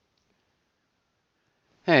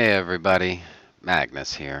Hey everybody,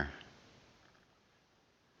 Magnus here.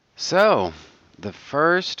 So, the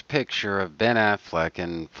first picture of Ben Affleck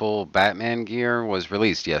in full Batman gear was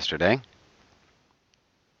released yesterday.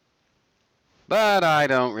 But I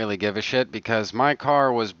don't really give a shit because my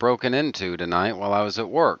car was broken into tonight while I was at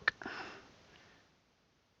work.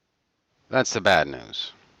 That's the bad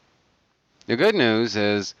news. The good news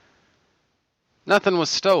is nothing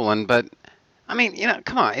was stolen, but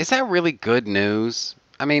come on, is that really good news?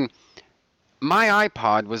 My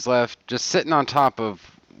iPod was left just sitting on top of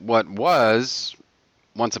what was,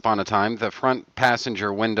 once upon a time, the front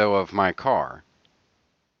passenger window of my car.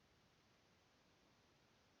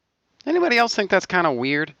 Anybody else think that's kind of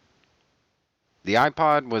weird? The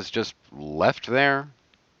iPod was just left there?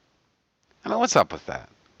 What's up with that?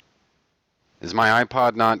 Is my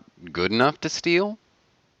iPod not good enough to steal?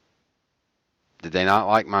 Did they not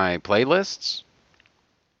like my playlists?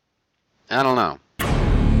 I don't know.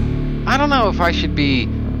 I don't know if I should be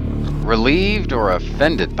relieved or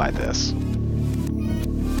offended by this.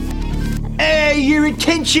 Hey, your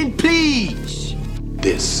attention, please!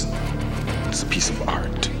 This is a piece of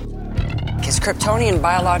art. His Kryptonian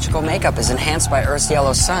biological makeup is enhanced by Earth's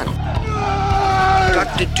yellow sun.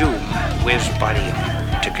 Dr. Doom wears body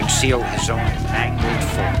armor to conceal his own mangled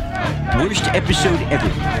form. Worst episode ever.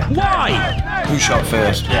 Why? Who shot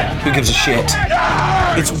first? Yeah. Who gives a shit?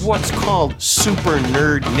 It's what's called super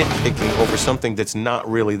nerd nitpicking over something that's not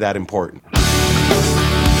really that important.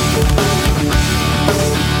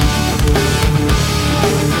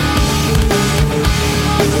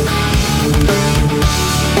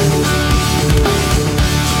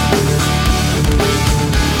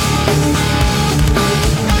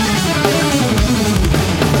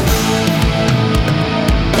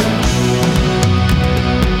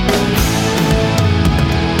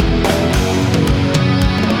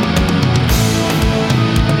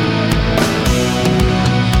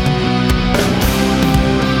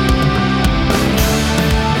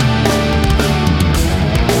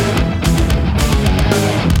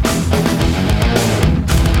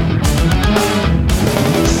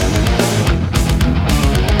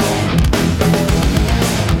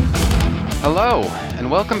 Hello,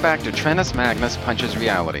 and welcome back to Trentus Magnus Punches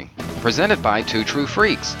Reality, presented by Two True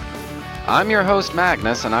Freaks. I'm your host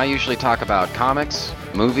Magnus, and I usually talk about comics,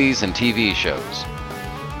 movies, and TV shows.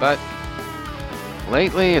 But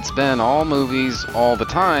lately it's been all movies all the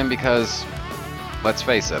time because, let's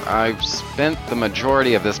face it, I've spent the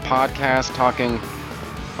majority of this podcast talking,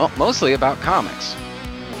 mostly about comics.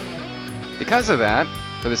 Because of that,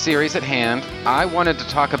 for the series at hand, I wanted to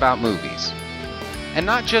talk about movies. And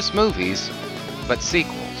not just movies, but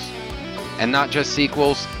sequels. And not just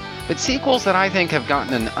sequels, but sequels that I think have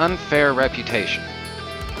gotten an unfair reputation.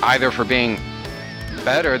 Either for being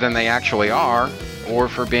better than they actually are, or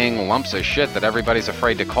for being lumps of shit that everybody's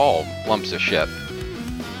afraid to call lumps of shit.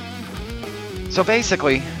 So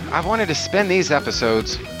basically, I wanted to spend these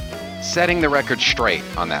episodes setting the record straight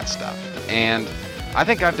on that stuff. And I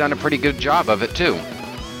think I've done a pretty good job of it too.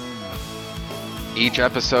 Each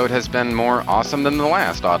episode has been more awesome than the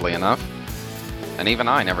last, oddly enough. And even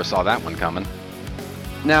I never saw that one coming.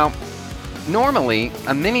 Now, normally,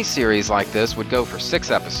 a mini-series like this would go for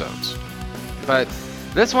 6 episodes. But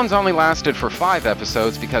this one's only lasted for 5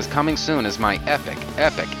 episodes because coming soon is my epic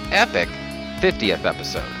 50th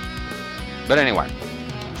episode. But anyway,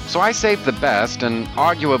 so I saved the best and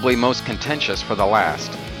arguably most contentious for the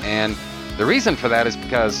last. And the reason for that is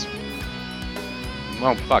because,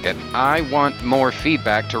 well, fuck it. I want more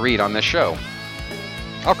feedback to read on this show.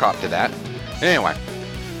 I'll cop to that. Anyway,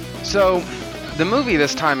 so the movie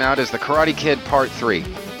this time out is The Karate Kid Part 3.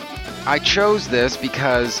 I chose this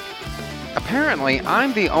because apparently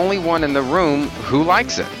I'm the only one in the room who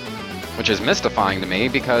likes it, which is mystifying to me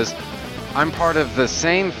because I'm part of the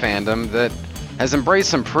same fandom that has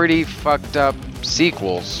embraced some pretty fucked up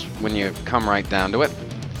sequels when you come right down to it.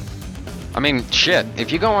 Shit,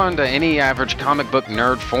 if you go on to any average comic book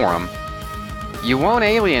nerd forum, you won't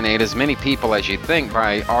alienate as many people as you think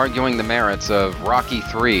by arguing the merits of Rocky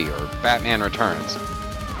III or Batman Returns.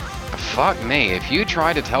 Fuck me, if you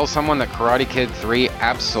try to tell someone that Karate Kid 3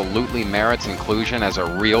 absolutely merits inclusion as a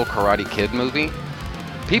real Karate Kid movie,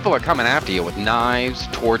 people are coming after you with knives,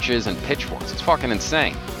 torches, and pitchforks. It's fucking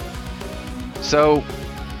insane. So,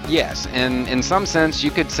 yes, and in some sense, you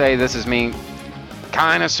could say this is me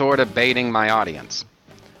kind of sort of baiting my audience.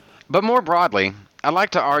 But more broadly, I'd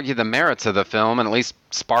like to argue the merits of the film and at least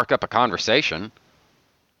spark up a conversation.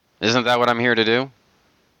 Isn't that what I'm here to do?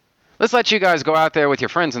 Let's let you guys go out there with your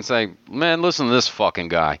friends and say, man, listen to this fucking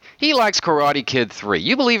guy. He likes Karate Kid 3.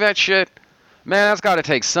 You believe that shit? Man, that's gotta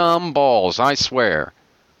take some balls, I swear.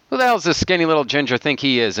 Who the hell does this skinny little ginger think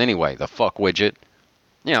he is anyway? The fuck widget.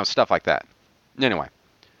 You know, stuff like that. Anyway.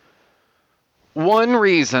 One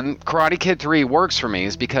reason Karate Kid 3 works for me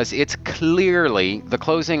is because it's clearly the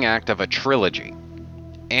closing act of a trilogy.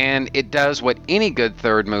 And it does what any good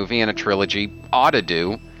third movie in a trilogy ought to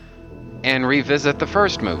do, and revisit the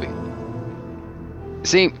first movie.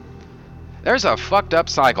 See, there's a fucked up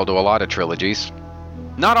cycle to a lot of trilogies.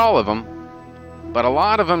 Not all of them, but a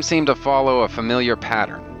lot of them seem to follow a familiar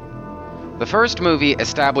pattern. The first movie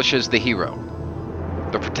establishes the hero,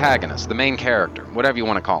 the protagonist, the main character, whatever you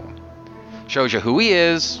want to call him. Shows you who he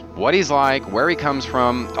is, what he's like, where he comes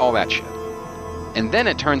from, all that shit. And then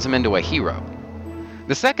it turns him into a hero.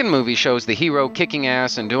 The second movie shows the hero kicking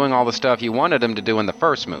ass and doing all the stuff you wanted him to do in the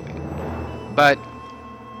first movie. But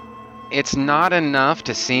it's not enough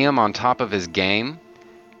to see him on top of his game.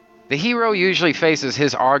 The hero usually faces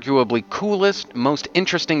his arguably coolest, most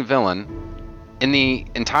interesting villain in the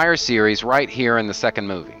entire series right here in the second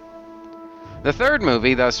movie. The third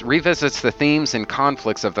movie thus revisits the themes and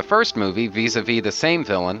conflicts of the first movie vis-a-vis the same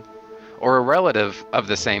villain, or a relative of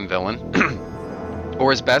the same villain,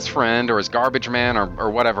 or his best friend, or his garbage man, or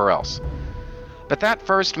whatever else. But that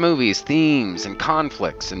first movie's themes and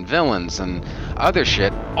conflicts and villains and other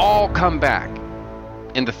shit all come back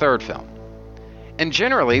in the third film. And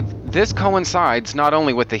generally, this coincides not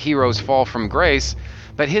only with the hero's fall from grace,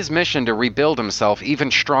 but his mission to rebuild himself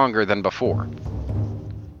even stronger than before.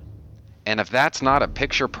 And if that's not a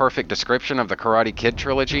picture-perfect description of the Karate Kid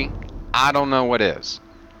trilogy, I don't know what is.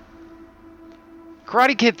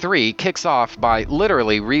 Karate Kid 3 kicks off by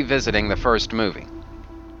literally revisiting the first movie.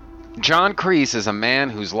 John Kreese is a man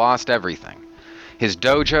who's lost everything. His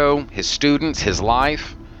dojo, his students, his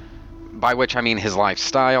life, by which I mean his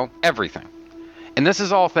lifestyle, everything. And this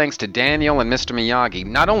is all thanks to Daniel and Mr. Miyagi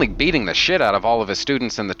not only beating the shit out of all of his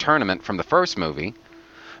students in the tournament from the first movie,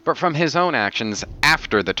 but from his own actions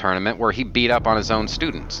after the tournament where he beat up on his own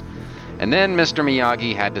students. And then Mr.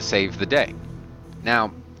 Miyagi had to save the day.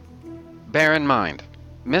 Now, bear in mind,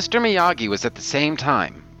 Mr. Miyagi was at the same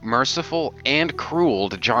time merciful and cruel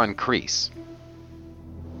to John Kreese.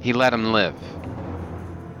 He let him live.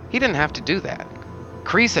 He didn't have to do that.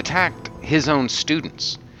 Kreese attacked his own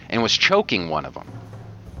students and was choking one of them.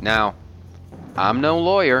 Now, I'm no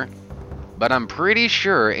lawyer, but I'm pretty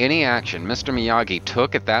sure any action Mr. Miyagi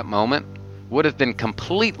took at that moment would have been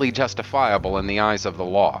completely justifiable in the eyes of the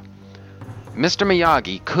law. Mr.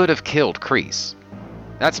 Miyagi could have killed Kreese.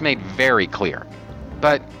 That's made very clear.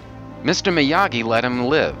 But Mr. Miyagi let him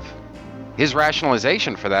live. His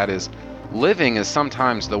rationalization for that is living is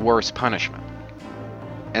sometimes the worst punishment.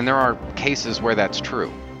 And there are cases where that's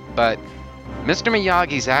true. But Mr.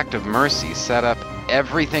 Miyagi's act of mercy set up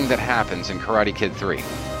everything that happens in Karate Kid 3.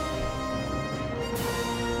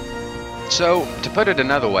 So, to put it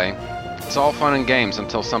another way, it's all fun and games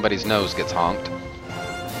until somebody's nose gets honked.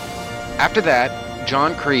 After that,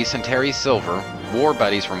 John Kreese and Terry Silver, war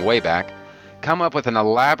buddies from way back, come up with an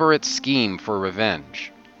elaborate scheme for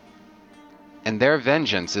revenge. And their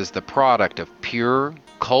vengeance is the product of pure,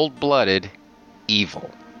 cold-blooded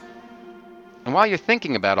evil. And while you're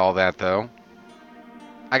thinking about all that, though,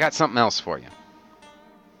 I got something else for you.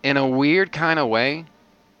 In a weird kind of way,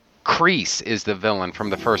 Kreese is the villain from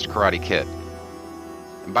the first Karate Kid.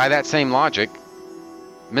 And by that same logic,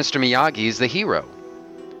 Mr. Miyagi is the hero.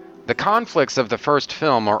 The conflicts of the first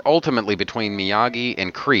film are ultimately between Miyagi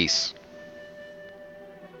and Kreese.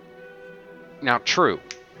 Now, true,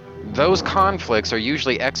 those conflicts are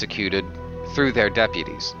usually executed through their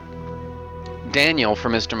deputies. Daniel for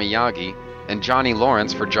Mr. Miyagi and Johnny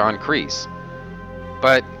Lawrence for John Kreese.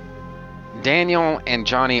 But Daniel and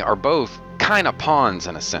Johnny are both kind of pawns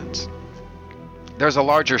in a sense. There's a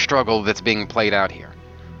larger struggle that's being played out here.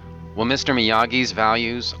 Will Mr. Miyagi's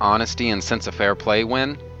values, honesty, and sense of fair play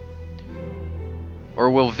win? Or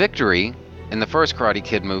will victory in the first Karate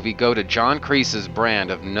Kid movie go to John Kreese's brand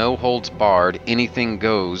of no-holds-barred,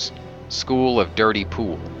 anything-goes school of dirty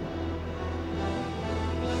pool?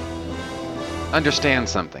 Understand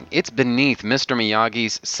something. It's beneath Mr.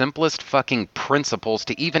 Miyagi's simplest fucking principles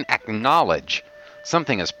to even acknowledge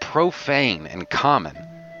something as profane and common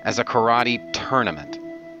as a karate tournament.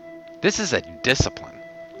 This is a discipline.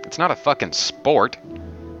 It's not a fucking sport.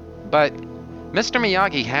 But Mr.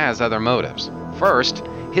 Miyagi has other motives. First,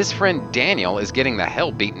 his friend Daniel is getting the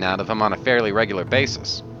hell beaten out of him on a fairly regular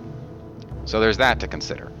basis. So there's that to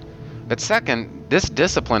consider. But second, this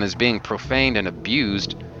discipline is being profaned and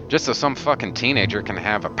abused just so some fucking teenager can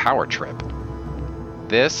have a power trip.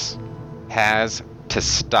 This has to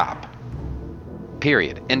stop.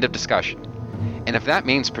 Period. End of discussion. And if that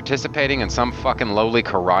means participating in some fucking lowly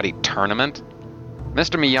karate tournament,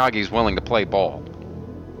 Mr. Miyagi's willing to play ball.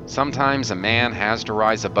 Sometimes a man has to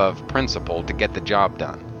rise above principle to get the job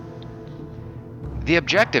done. The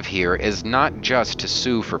objective here is not just to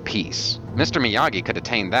sue for peace. Mr. Miyagi could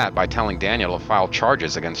attain that by telling Daniel to file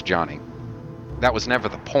charges against Johnny. That was never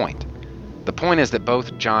the point. The point is that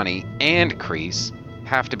both Johnny and Kreese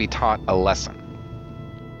have to be taught a lesson.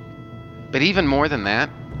 But even more than that,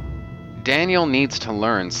 Daniel needs to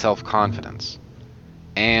learn self-confidence.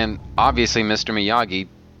 And obviously Mr. Miyagi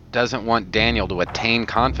doesn't want Daniel to attain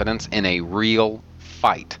confidence in a real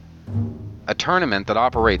fight. A tournament that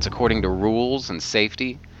operates according to rules and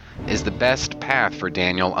safety is the best path for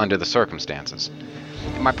Daniel under the circumstances.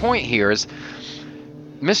 And my point here is,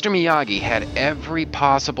 Mr. Miyagi had every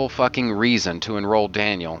possible fucking reason to enroll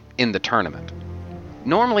Daniel in the tournament.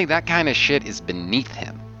 Normally that kind of shit is beneath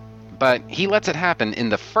him, but he lets it happen in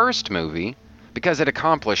the first movie because it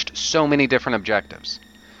accomplished so many different objectives.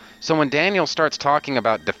 So when Daniel starts talking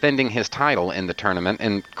about defending his title in the tournament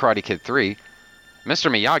in Karate Kid 3,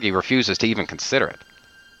 Mr. Miyagi refuses to even consider it.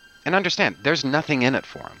 And understand, there's nothing in it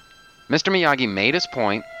for him. Mr. Miyagi made his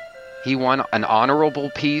point. He won an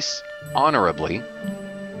honorable peace honorably.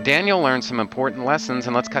 Daniel learned some important lessons,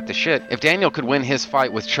 and let's cut the shit. If Daniel could win his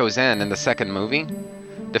fight with Chozen in the second movie,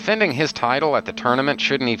 defending his title at the tournament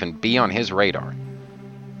shouldn't even be on his radar.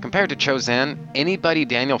 Compared to Chozen, anybody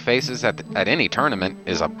Daniel faces at any tournament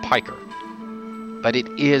is a piker. But it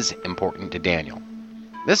is important to Daniel.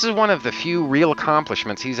 This is one of the few real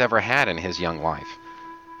accomplishments he's ever had in his young life.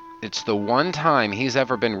 It's the one time he's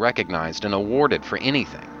ever been recognized and awarded for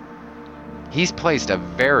anything. He's placed a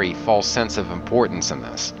very false sense of importance in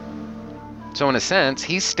this. So in a sense,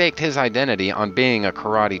 he's staked his identity on being a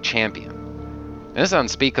karate champion. This is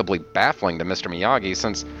unspeakably baffling to Mr. Miyagi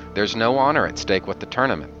since there's no honor at stake with the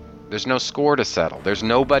tournament. There's no score to settle. There's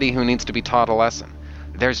nobody who needs to be taught a lesson.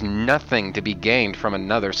 There's nothing to be gained from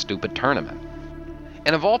another stupid tournament.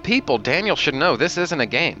 And of all people, Daniel should know this isn't a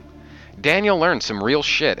game. Daniel learned some real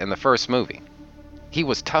shit in the first movie. He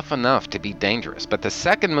was tough enough to be dangerous, but the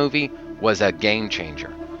second movie was a game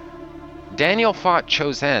changer. Daniel fought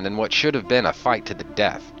Chozen in what should have been a fight to the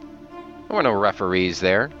death. There were no referees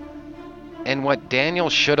there. And what Daniel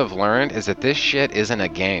should have learned is that this shit isn't a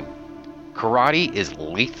game. Karate is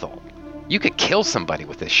lethal. You could kill somebody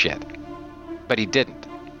with this shit. But he didn't.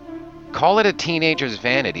 Call it a teenager's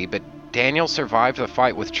vanity, but Daniel survived the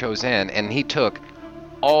fight with Chozen, and he took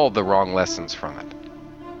all the wrong lessons from it.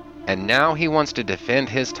 And now he wants to defend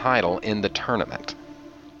his title in the tournament.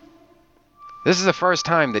 This is the first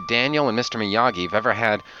time that Daniel and Mr. Miyagi have ever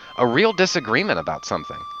had a real disagreement about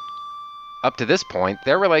something. Up to this point,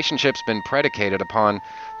 their relationship's been predicated upon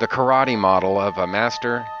the karate model of a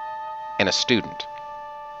master and a student.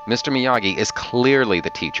 Mr. Miyagi is clearly the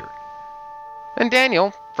teacher. And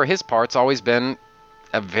Daniel, for his part's always been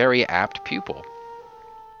a very apt pupil.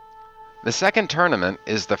 The second tournament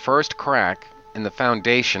is the first crack in the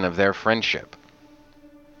foundation of their friendship.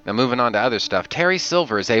 Now moving on to other stuff, Terry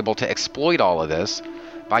Silver is able to exploit all of this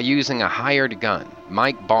by using a hired gun,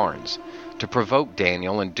 Mike Barnes, to provoke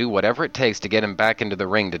Daniel and do whatever it takes to get him back into the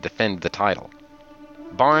ring to defend the title.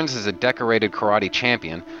 Barnes is a decorated karate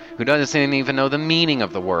champion who doesn't even know the meaning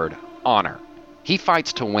of the word honor. He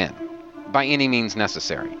fights to win, by any means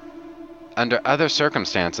necessary. Under other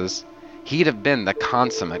circumstances, he'd have been the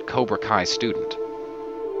consummate Cobra Kai student.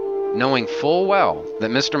 Knowing full well that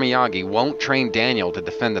Mr. Miyagi won't train Daniel to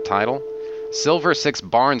defend the title, Silver sicks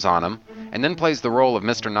Barnes on him and then plays the role of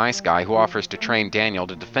Mr. Nice Guy who offers to train Daniel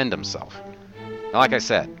to defend himself. Now, like I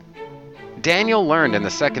said, Daniel learned in the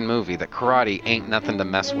second movie that karate ain't nothing to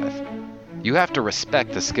mess with. You have to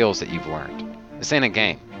respect the skills that you've learned. This ain't a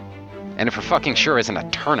game. And it for fucking sure isn't a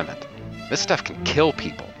tournament. This stuff can kill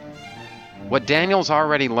people. What Daniel's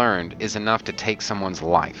already learned is enough to take someone's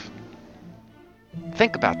life.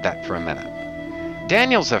 Think about that for a minute.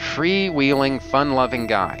 Daniel's a freewheeling, fun-loving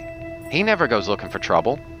guy. He never goes looking for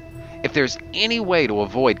trouble. If there's any way to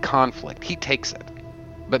avoid conflict, he takes it.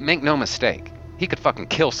 But make no mistake, he could fucking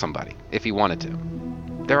kill somebody if he wanted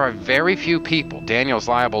to. There are very few people Daniel's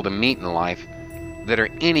liable to meet in life that are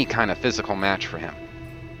any kind of physical match for him.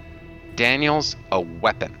 Daniel's a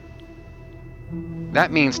weapon.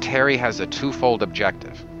 That means Terry has a twofold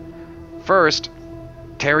objective. First,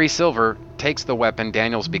 Terry Silver takes the weapon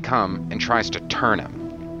Daniel's become and tries to turn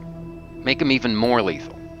him. Make him even more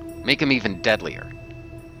lethal. Make him even deadlier.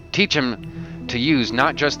 Teach him to use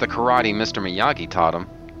not just the karate Mr. Miyagi taught him,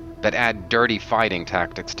 but add dirty fighting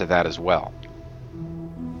tactics to that as well.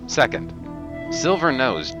 Second, Silver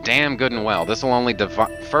knows damn good and well this will only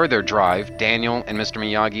further drive Daniel and Mr.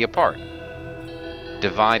 Miyagi apart.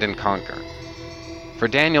 Divide and conquer. For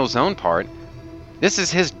Daniel's own part, This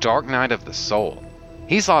is his dark night of the soul.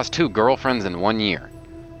 He's lost 2 girlfriends in 1 year.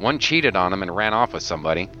 One cheated on him and ran off with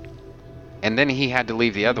somebody, and then he had to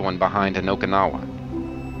leave the other one behind in Okinawa.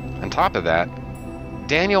 On top of that,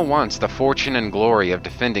 Daniel wants the fortune and glory of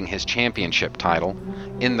defending his championship title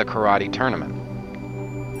in the karate tournament.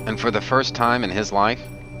 And for the first time in his life,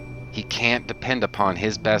 he can't depend upon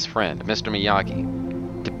his best friend, Mr.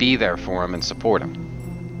 Miyagi, to be there for him and support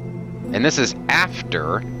him. And this is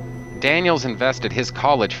after Daniel's invested his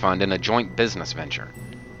college fund in a joint business venture.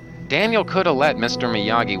 Daniel could have let Mr.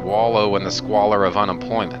 Miyagi wallow in the squalor of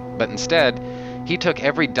unemployment, but instead, he took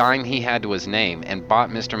every dime he had to his name and bought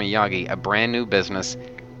Mr. Miyagi a brand new business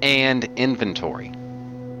and inventory.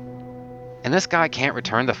 And this guy can't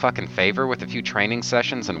return the fucking favor with a few training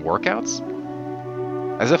sessions and workouts?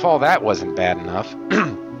 As if all that wasn't bad enough.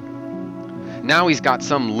 Now he's got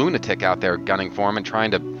some lunatic out there gunning for him and trying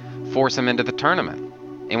to force him into the tournament.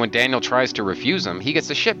 And when Daniel tries to refuse him, he gets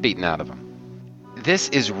the shit beaten out of him. This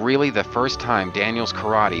is really the first time Daniel's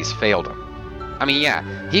karate's failed him. I mean,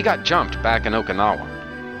 yeah, he got jumped back in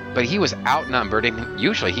Okinawa, but he was outnumbered and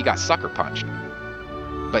usually he got sucker punched.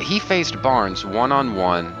 But he faced Barnes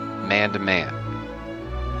one-on-one, man-to-man,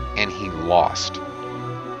 and he lost.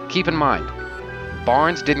 Keep in mind,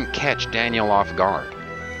 Barnes didn't catch Daniel off guard.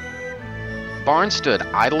 Barnes stood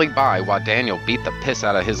idly by while Daniel beat the piss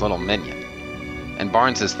out of his little minion. And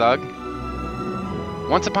Barnes' thug?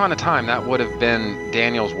 Once upon a time, that would have been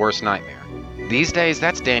Daniel's worst nightmare. These days,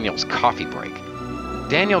 that's Daniel's coffee break.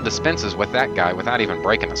 Daniel dispenses with that guy without even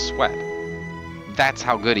breaking a sweat. That's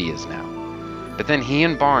how good he is now. But then he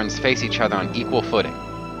and Barnes face each other on equal footing.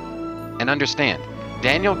 And understand,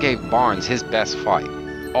 Daniel gave Barnes his best fight,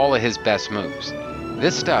 all of his best moves.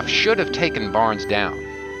 This stuff should have taken Barnes down.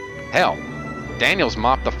 Hell, Daniel's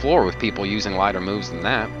mopped the floor with people using lighter moves than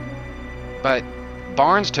that. But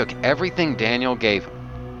Barnes took everything Daniel gave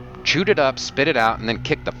him, chewed it up, spit it out, and then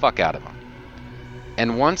kicked the fuck out of him.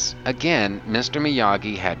 And once again, Mr.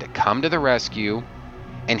 Miyagi had to come to the rescue,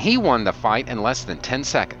 and he won the fight in less than 10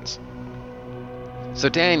 seconds. So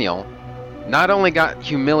Daniel not only got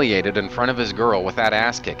humiliated in front of his girl with that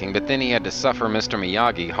ass kicking, but then he had to suffer Mr.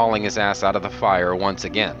 Miyagi hauling his ass out of the fire once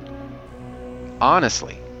again.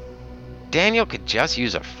 Honestly, Daniel could just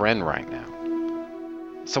use a friend right now.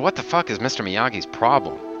 So what the fuck is Mr. Miyagi's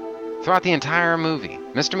problem? Throughout the entire movie,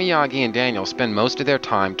 Mr. Miyagi and Daniel spend most of their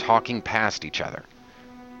time talking past each other.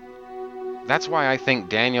 That's why I think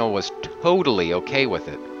Daniel was totally okay with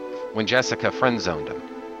it when Jessica friend-zoned him.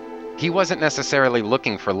 He wasn't necessarily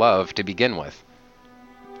looking for love to begin with.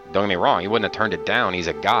 Don't get me wrong, he wouldn't have turned it down, he's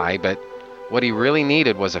a guy, but what he really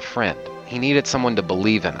needed was a friend. He needed someone to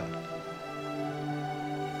believe in him.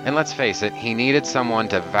 And let's face it, he needed someone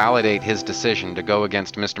to validate his decision to go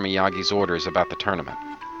against Mr. Miyagi's orders about the tournament.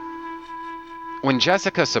 When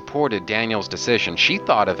Jessica supported Daniel's decision, she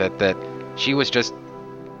thought of it that she was just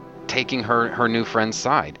taking her new friend's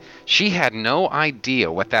side. She had no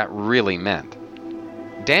idea what that really meant.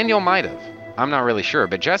 Daniel might have, I'm not really sure,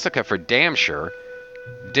 but Jessica for damn sure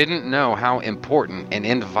didn't know how important and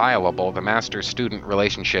inviolable the master-student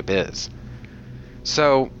relationship is.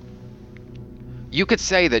 So, you could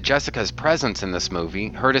say that Jessica's presence in this movie,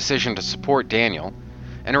 her decision to support Daniel,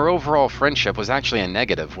 and her overall friendship was actually a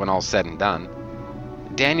negative when all's said and done.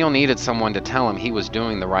 Daniel needed someone to tell him he was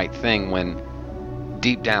doing the right thing when,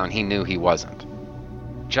 deep down, he knew he wasn't.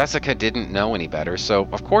 Jessica didn't know any better, so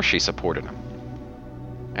of course she supported him.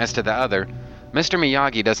 As to the other, Mr.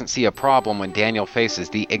 Miyagi doesn't see a problem when Daniel faces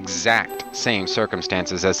the exact same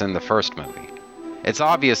circumstances as in the first movie. It's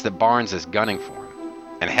obvious that Barnes is gunning for him.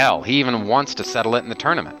 And hell, he even wants to settle it in the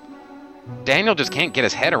tournament. Daniel just can't get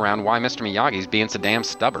his head around why Mr. Miyagi's being so damn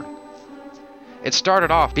stubborn. It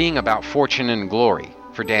started off being about fortune and glory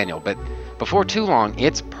for Daniel, but before too long,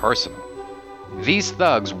 it's personal. These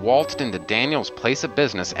thugs waltzed into Daniel's place of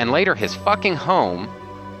business and later his fucking home,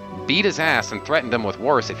 beat his ass and threatened him with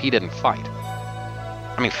worse if he didn't fight.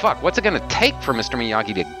 I mean, fuck, what's it gonna take for Mr.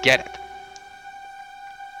 Miyagi to get it?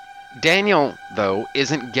 Daniel, though,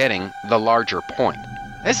 isn't getting the larger point.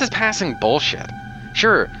 This is passing bullshit.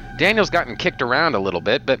 Sure, Daniel's gotten kicked around a little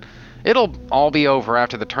bit, but it'll all be over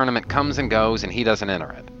after the tournament comes and goes and he doesn't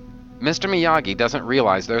enter it. Mr. Miyagi doesn't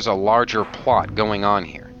realize there's a larger plot going on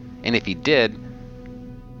here. And if he did,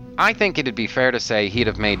 I think it'd be fair to say he'd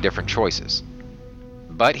have made different choices.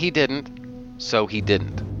 But he didn't, so he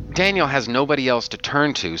didn't. Daniel has nobody else to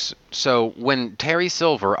turn to, so when Terry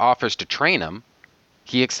Silver offers to train him,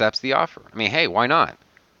 he accepts the offer. I mean, hey, why not?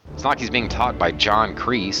 It's not like he's being taught by John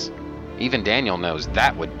Kreese. Even Daniel knows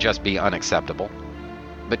that would just be unacceptable.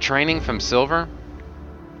 But training from Silver?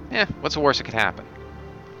 What's the worst that could happen?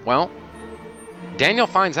 Well, Daniel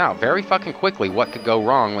finds out very fucking quickly what could go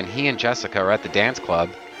wrong when he and Jessica are at the dance club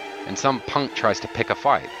and some punk tries to pick a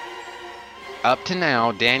fight. Up to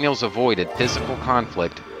now, Daniel's avoided physical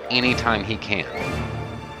conflict anytime he can.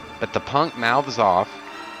 But the punk mouths off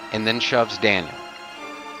and then shoves Daniel.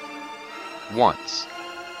 Once.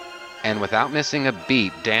 And without missing a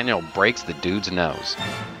beat, Daniel breaks the dude's nose.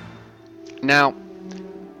 Now,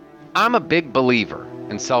 I'm a big believer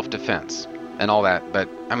in self-defense and all that, but,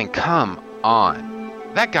 I mean, come on.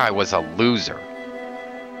 That guy was a loser.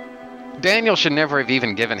 Daniel should never have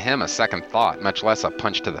even given him a second thought, much less a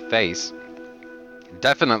punch to the face.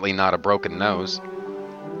 Definitely not a broken nose.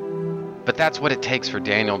 But that's what it takes for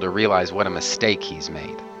Daniel to realize what a mistake he's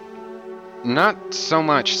made. Not so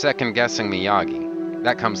much second-guessing Miyagi.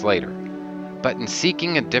 That comes later. But in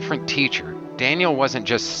seeking a different teacher, Daniel wasn't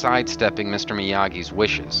just sidestepping Mr. Miyagi's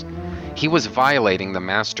wishes. He was violating the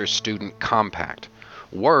master-student compact.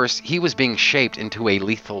 Worse, he was being shaped into a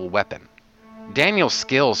lethal weapon. Daniel's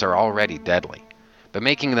skills are already deadly, but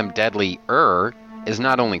making them deadlier is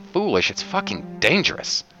not only foolish, it's fucking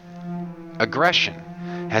dangerous. Aggression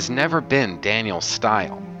has never been Daniel's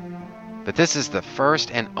style, but this is the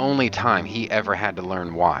first and only time he ever had to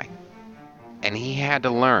learn why. And he had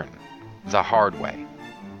to learn the hard way.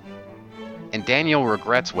 And Daniel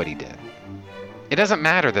regrets what he did. It doesn't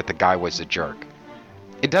matter that the guy was a jerk.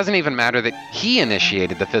 It doesn't even matter that he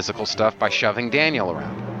initiated the physical stuff by shoving Daniel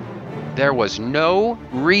around. There was no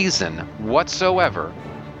reason whatsoever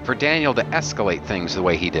for Daniel to escalate things the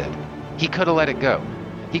way he did. He could have let it go.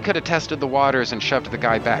 He could have tested the waters and shoved the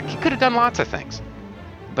guy back. He could have done lots of things.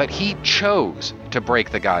 But he chose to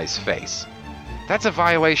break the guy's face. That's a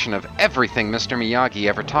violation of everything Mr. Miyagi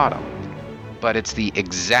ever taught him. But it's the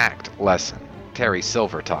exact lesson Terry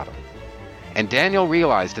Silver taught him. And Daniel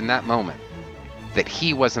realized in that moment that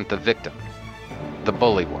he wasn't the victim. The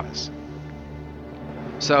bully was.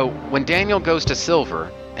 So, when Daniel goes to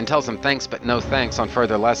Silver and tells him thanks but no thanks on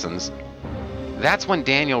further lessons, that's when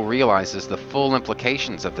Daniel realizes the full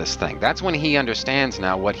implications of this thing. That's when he understands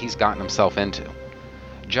now what he's gotten himself into.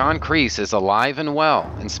 John Kreese is alive and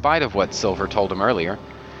well, in spite of what Silver told him earlier,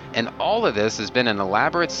 and all of this has been an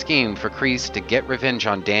elaborate scheme for Kreese to get revenge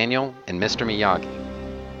on Daniel and Mr. Miyagi.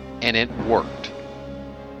 And it worked.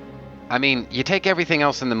 I mean, you take everything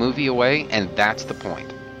else in the movie away, and that's the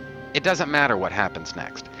point. It doesn't matter what happens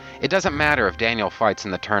next. It doesn't matter if Daniel fights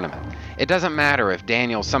in the tournament. It doesn't matter if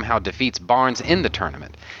Daniel somehow defeats Barnes in the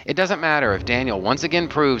tournament. It doesn't matter if Daniel once again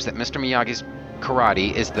proves that Mr. Miyagi's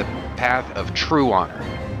karate is the path of true honor.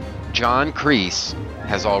 John Kreese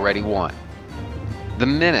has already won. The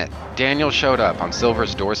minute Daniel showed up on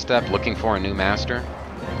Silver's doorstep looking for a new master,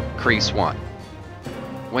 Kreese won.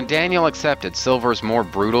 When Daniel accepted Silver's more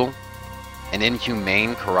brutal and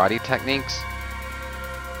inhumane karate techniques,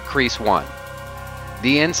 Kreese won.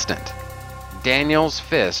 The instant Daniel's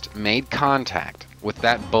fist made contact with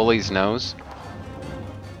that bully's nose,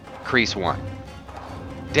 Kreese won.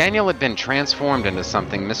 Daniel had been transformed into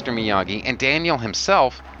something Mr. Miyagi and Daniel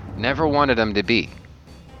himself never wanted him to be.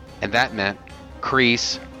 And that meant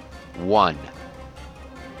Kreese won.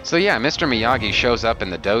 So yeah, Mr. Miyagi shows up in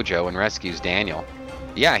the dojo and rescues Daniel.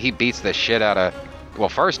 Yeah, he beats the shit out of, well,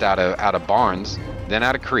 first out of Barnes, then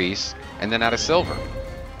out of Kreese, and then out of Silver.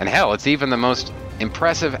 And hell, it's even the most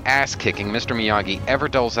impressive ass-kicking Mr. Miyagi ever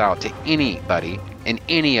doles out to anybody in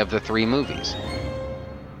any of the 3 movies.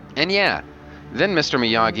 And yeah, then Mr.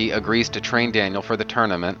 Miyagi agrees to train Daniel for the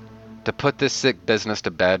tournament to put this sick business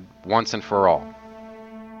to bed once and for all.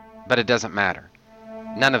 But it doesn't matter.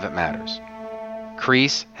 None of it matters.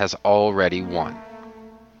 Kreese has already won.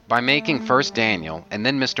 By making first Daniel and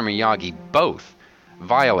then Mr. Miyagi both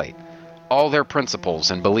violate all their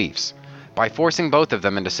principles and beliefs, by forcing both of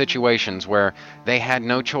them into situations where they had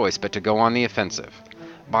no choice but to go on the offensive,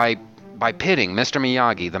 by pitting Mr.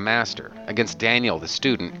 Miyagi, the master, against Daniel, the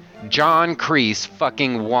student, John Kreese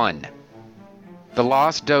fucking won. The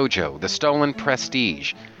lost dojo, the stolen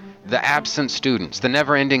prestige, the absent students, the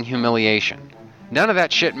never-ending humiliation. None of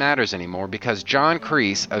that shit matters anymore because John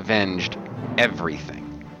Kreese avenged everything.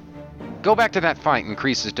 Go back to that fight in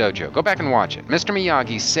Kreese's dojo. Go back and watch it. Mr.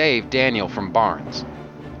 Miyagi saved Daniel from Barnes.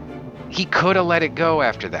 He could have let it go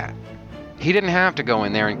after that. He didn't have to go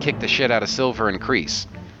in there and kick the shit out of Silver and Kreese.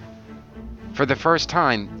 For the first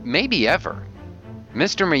time, maybe ever,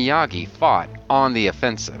 Mr. Miyagi fought on the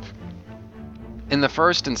offensive. In the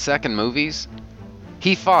first and second movies,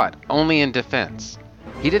 he fought only in defense.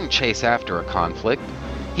 He didn't chase after a conflict.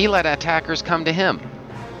 He let attackers come to him.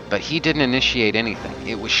 But he didn't initiate anything.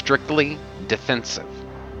 It was strictly defensive.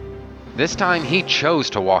 This time, he chose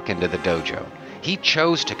to walk into the dojo. He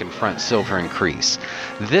chose to confront Silver and Kreese.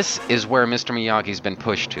 This is where Mr. Miyagi's been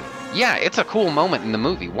pushed to. Yeah, it's a cool moment in the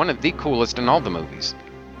movie, one of the coolest in all the movies.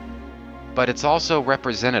 But it's also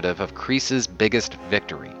representative of Kreese's biggest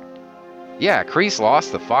victory. Yeah, Kreese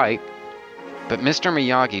lost the fight, but Mr.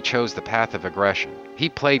 Miyagi chose the path of aggression. He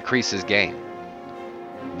played Kreese's game.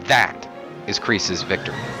 That is Kreese's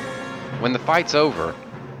victory. When the fight's over,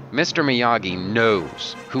 Mr. Miyagi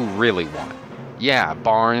knows who really won. Yeah,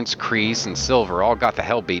 Barnes, Kreese, and Silver all got the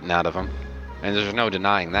hell beaten out of them, and there's no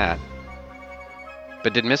denying that.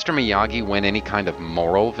 But did Mr. Miyagi win any kind of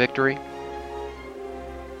moral victory?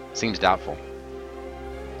 Seems doubtful.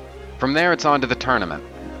 From there, it's on to the tournament,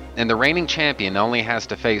 and the reigning champion only has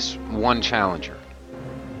to face one challenger.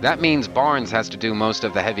 That means Barnes has to do most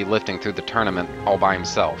of the heavy lifting through the tournament all by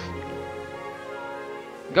himself.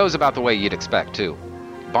 Goes about the way you'd expect, too.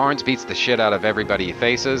 Barnes beats the shit out of everybody he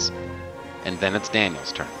faces, and then it's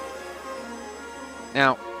Daniel's turn.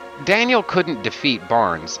 Now, Daniel couldn't defeat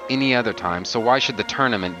Barnes any other time, so why should the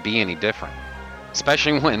tournament be any different?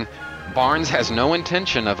 Especially when Barnes has no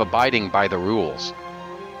intention of abiding by the rules.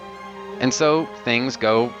 And so things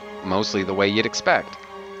go mostly the way you'd expect.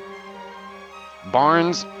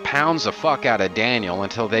 Barnes pounds the fuck out of Daniel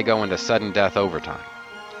until they go into sudden death overtime.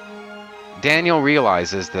 Daniel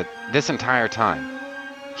realizes that this entire time,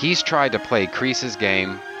 he's tried to play Kreese's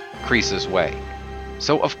game, Kreese's way.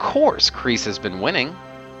 So of course Kreese has been winning.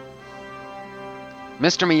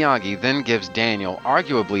 Mr. Miyagi then gives Daniel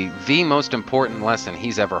arguably the most important lesson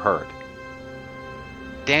he's ever heard.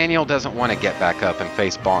 Daniel doesn't want to get back up and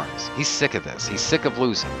face Barnes. He's sick of this. He's sick of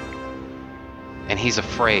losing. And he's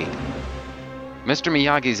afraid. Mr.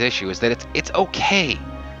 Miyagi's issue is that it's okay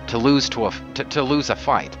to lose to lose a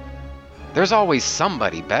fight. There's always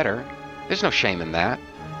somebody better. There's no shame in that.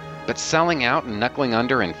 But selling out and knuckling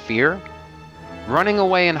under in fear, running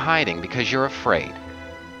away and hiding because you're afraid,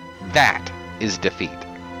 that is defeat.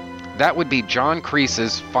 That would be John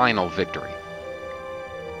Kreese's final victory.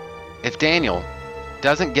 If Daniel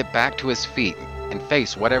doesn't get back to his feet and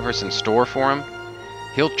face whatever's in store for him,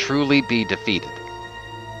 he'll truly be defeated.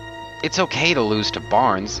 It's okay to lose to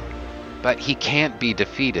Barnes, but he can't be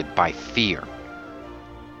defeated by fear.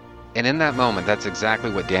 And in that moment, that's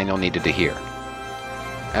exactly what Daniel needed to hear.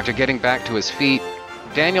 After getting back to his feet,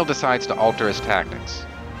 Daniel decides to alter his tactics.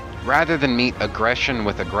 Rather than meet aggression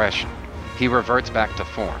with aggression, he reverts back to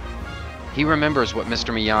form. He remembers what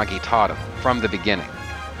Mr. Miyagi taught him from the beginning.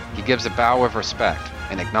 He gives a bow of respect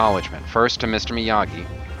and acknowledgement, first to Mr. Miyagi,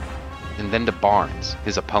 and then to Barnes,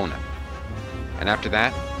 his opponent. And after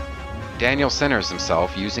that, Daniel centers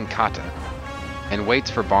himself using kata and waits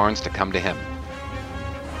for Barnes to come to him.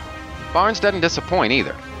 Barnes doesn't disappoint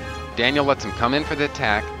either. Daniel lets him come in for the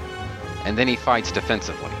attack, and then he fights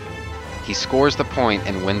defensively. He scores the point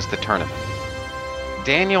and wins the tournament.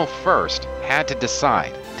 Daniel first had to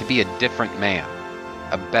decide to be a different man,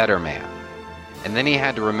 a better man. And then he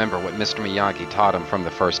had to remember what Mr. Miyagi taught him from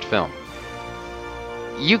the first film.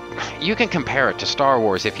 You can compare it to Star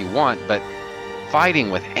Wars if you want, but fighting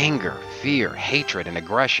with anger, fear, hatred, and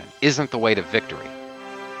aggression isn't the way to victory.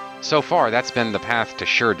 So far, that's been the path to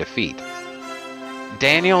sure defeat.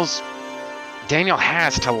 Daniel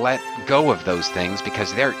has to let go of those things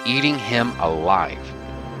because they're eating him alive.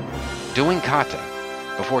 Doing kata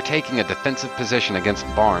before taking a defensive position against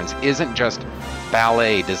Barnes isn't just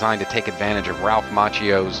ballet designed to take advantage of Ralph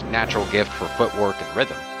Macchio's natural gift for footwork and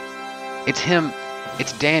rhythm.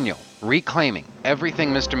 It's Daniel reclaiming everything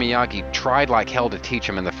Mr. Miyagi tried like hell to teach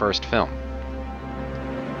him in the first film.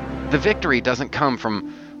 The victory doesn't come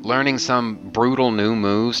from learning some brutal new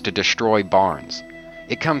moves to destroy Barnes.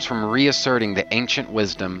 It comes from reasserting the ancient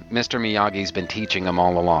wisdom Mr. Miyagi's been teaching him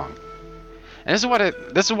all along. And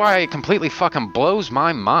this is why it completely fucking blows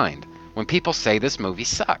my mind when people say this movie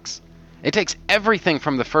sucks. It takes everything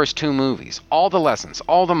from the first two movies, all the lessons,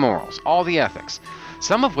 all the morals, all the ethics,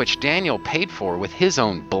 some of which Daniel paid for with his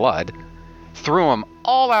own blood, threw them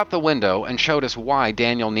all out the window and showed us why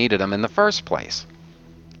Daniel needed them in the first place.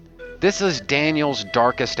 This is Daniel's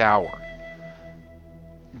darkest hour.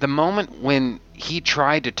 The moment when he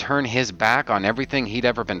tried to turn his back on everything he'd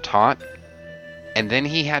ever been taught, and then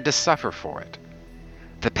he had to suffer for it.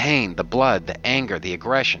 The pain, the blood, the anger, the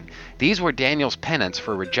aggression, these were Daniel's penance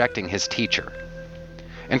for rejecting his teacher.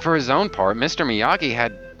 And for his own part, Mr. Miyagi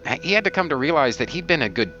had to come to realize that he'd been a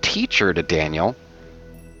good teacher to Daniel,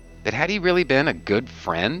 but had he really been a good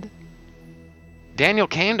friend? Daniel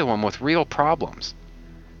came to him with real problems.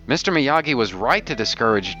 Mr. Miyagi was right to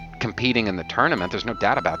discourage competing in the tournament, there's no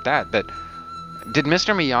doubt about that, but did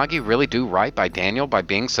Mr. Miyagi really do right by Daniel by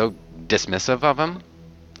being so dismissive of him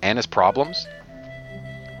and his problems?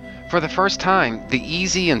 For the first time, the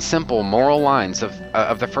easy and simple moral lines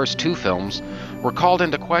of the first two films were called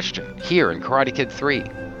into question here in Karate Kid 3.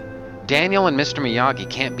 Daniel and Mr. Miyagi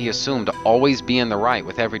can't be assumed to always be in the right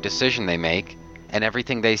with every decision they make and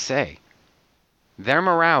everything they say. Their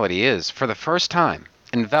morality is, for the first time,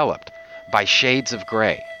 enveloped by shades of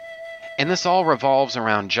gray. And this all revolves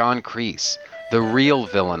around John Kreese, the real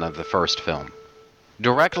villain of the first film.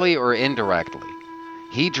 Directly or indirectly,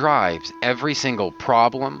 he drives every single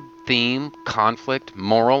problem, theme, conflict,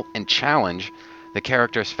 moral, and challenge the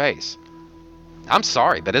characters face. I'm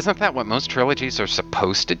sorry, but isn't that what most trilogies are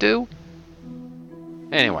supposed to do?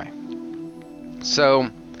 Anyway, so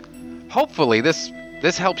hopefully this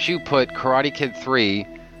helps you put Karate Kid 3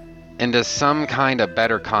 into some kind of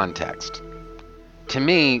better context. To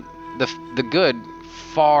me, the good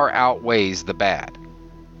far outweighs the bad.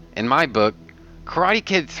 In my book, Karate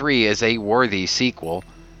Kid 3 is a worthy sequel,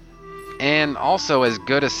 and also as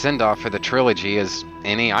good a send-off for the trilogy as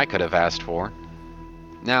any I could have asked for.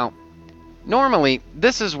 Now, normally,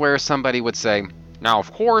 this is where somebody would say, now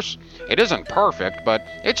of course, it isn't perfect, but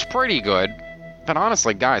it's pretty good. But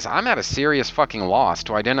honestly, guys, I'm at a serious fucking loss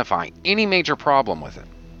to identify any major problem with it.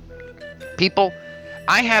 People,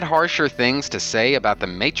 I had harsher things to say about the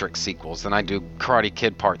Matrix sequels than I do Karate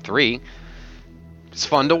Kid Part 3. It's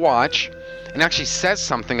fun to watch, and actually says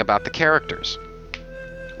something about the characters.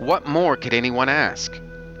 What more could anyone ask?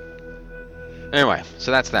 Anyway, so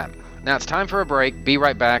that's that. Now it's time for a break. Be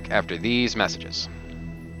right back after these messages.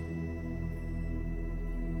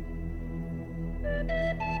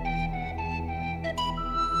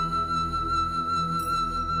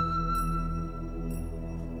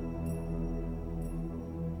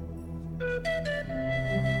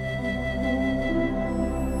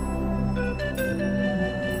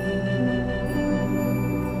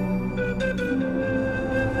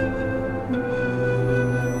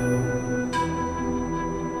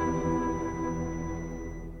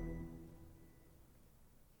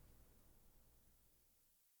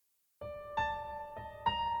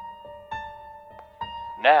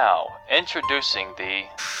 Now, introducing the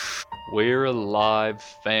We're Alive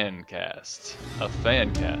Fancast, a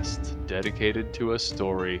fancast dedicated to a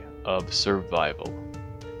story of survival.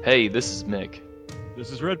 Hey, this is Mick.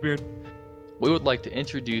 This is Redbeard. We would like to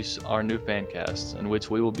introduce our new fancast, in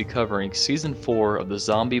which we will be covering Season 4 of the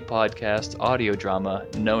zombie podcast audio drama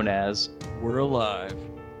known as We're Alive.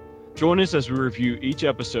 Join us as we review each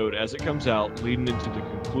episode as it comes out, leading into the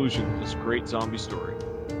conclusion of this great zombie story.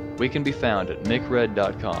 We can be found at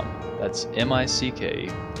mickred.com, that's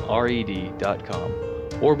MICKRED.com,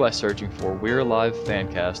 or by searching for We're Alive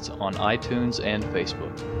Fancast on iTunes and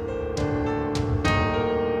Facebook.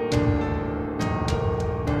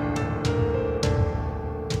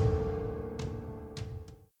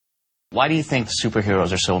 Why do you think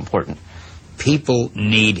superheroes are so important? People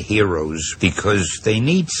need heroes because they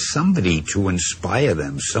need somebody to inspire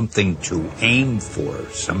them, something to aim for,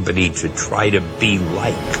 somebody to try to be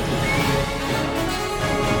like.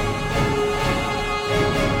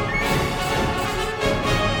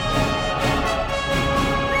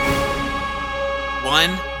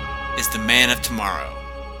 One is the man of tomorrow,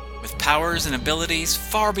 with powers and abilities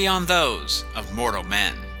far beyond those of mortal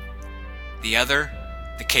men. The other,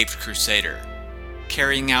 the Caped Crusader,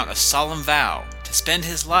 carrying out a solemn vow to spend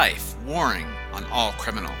his life warring on all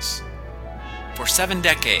criminals. For 7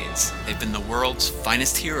 decades, they've been the world's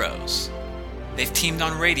finest heroes. They've teamed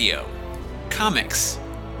on radio, comics,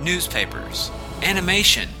 newspapers,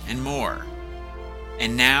 animation, and more.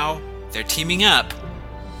 And now, they're teaming up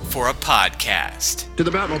for a podcast. To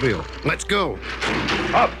the Batmobile. Let's go.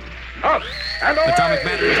 Up, and away! Atomic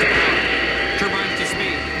batteries to power. Turbines to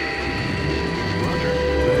speed.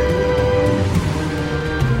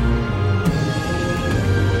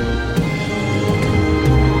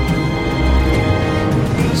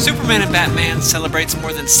 Superman and Batman celebrates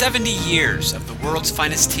more than 70 years of the world's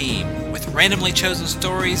finest team, with randomly chosen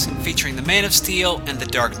stories featuring the Man of Steel and the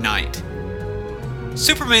Dark Knight.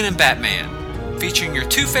 Superman and Batman, featuring your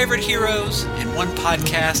 2 favorite heroes in one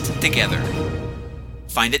podcast together.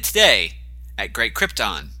 Find it today at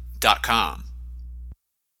GreatKrypton.com.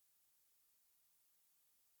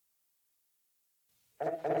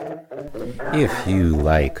 If you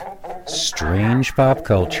like strange pop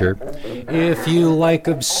culture, if you like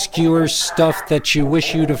obscure stuff that you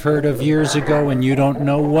wish you'd have heard of years ago and you don't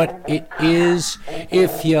know what it is,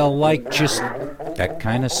 if you like just that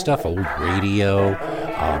kind of stuff, old radio,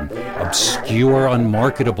 obscure,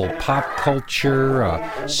 unmarketable pop culture,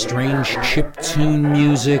 strange chiptune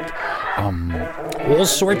music, all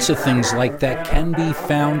sorts of things like that can be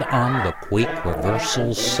found on the Quake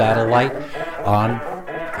Reversal satellite on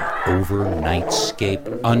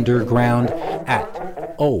Overnightscape Underground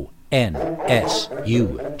at onsug.com.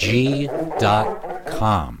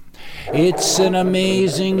 It's an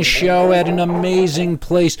amazing show at an amazing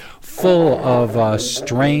place, full of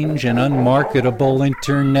strange and unmarketable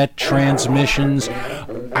internet transmissions,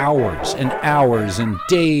 hours and hours and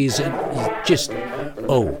days, and just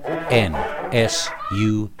onsug.com.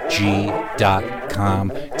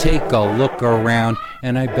 Take a look around,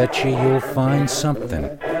 and I bet you'll find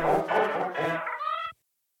something.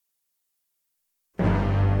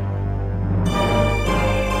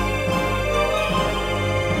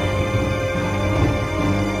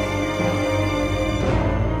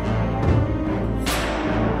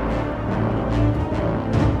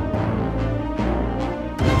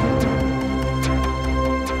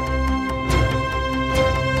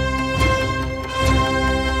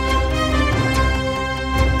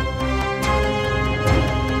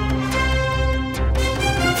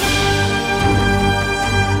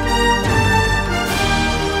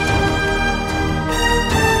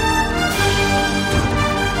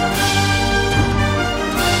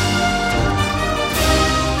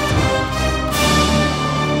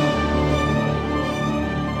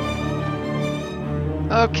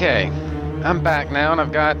 Okay, I'm back now, and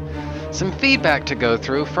I've got some feedback to go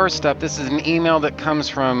through. First up, this is an email that comes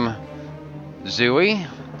from Zooey,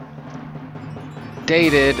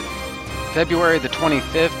 dated February the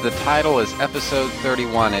 25th. The title is Episode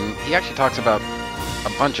 31, and he actually talks about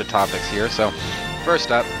a bunch of topics here. So,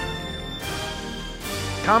 first up,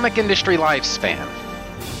 comic industry lifespan.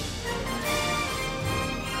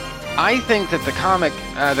 I think that the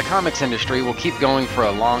comics industry will keep going for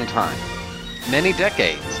a long time. Many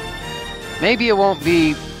decades. Maybe it won't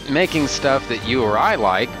be making stuff that you or I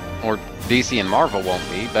like, or DC and Marvel won't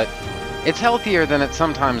be, but it's healthier than it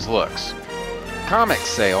sometimes looks. Comic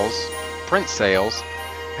sales, print sales,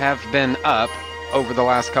 have been up over the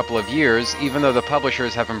last couple of years, even though the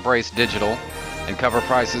publishers have embraced digital and cover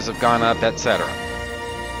prices have gone up, etc.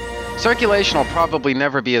 Circulation will probably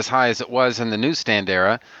never be as high as it was in the newsstand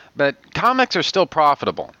era, but comics are still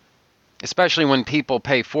profitable. Especially when people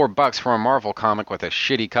pay $4 for a Marvel comic with a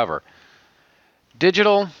shitty cover.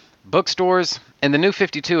 Digital, bookstores, and the New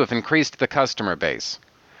 52 have increased the customer base.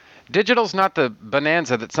 Digital's not the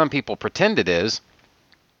bonanza that some people pretend it is,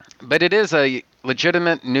 but it is a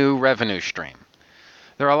legitimate new revenue stream.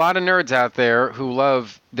 There are a lot of nerds out there who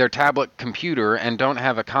love their tablet computer and don't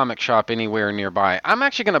have a comic shop anywhere nearby. I'm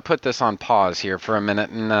actually going to put this on pause here for a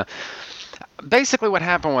minute, and basically what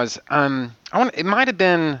happened was, it might have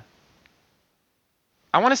been...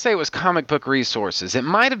 I want to say it was Comic Book Resources. It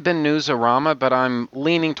might have been Newsarama, but I'm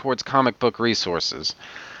leaning towards Comic Book Resources.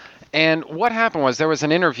 And what happened was there was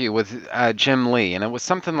an interview with Jim Lee, and it was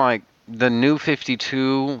something like the New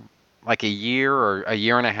 52, like a year or a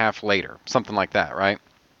year and a half later, something like that, right?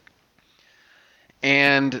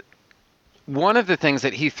 And one of the things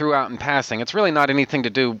that he threw out in passing, it's really not anything to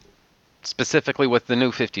do specifically with the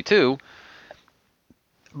New 52,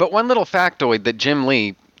 but one little factoid that Jim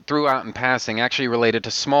Lee threw out in passing actually related to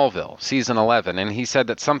Smallville, season 11, and he said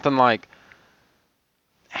that something like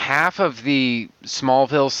half of the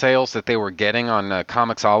Smallville sales that they were getting on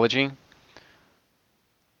Comixology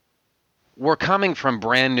were coming from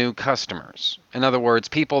brand new customers. In other words,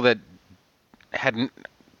 people that had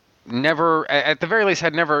never, at the very least,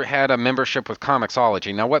 had never had a membership with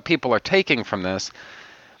Comixology. Now, what people are taking from this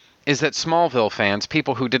is that Smallville fans,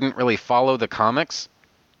 people who didn't really follow the comics,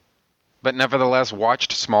 but nevertheless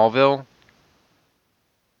watched Smallville,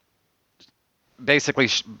 basically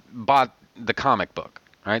bought the comic book,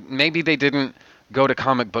 right? Maybe they didn't go to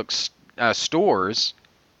comic book stores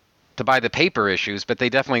to buy the paper issues, but they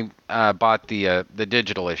definitely bought the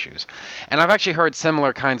digital issues. And I've actually heard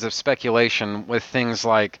similar kinds of speculation with things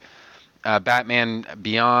like Batman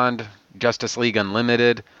Beyond, Justice League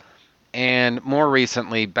Unlimited, and more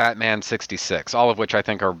recently Batman 66, all of which I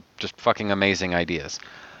think are just fucking amazing ideas.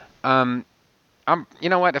 You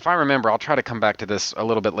know what? If I remember, I'll try to come back to this a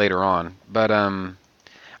little bit later on. But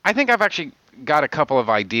I think I've actually got a couple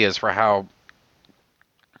of ideas for how.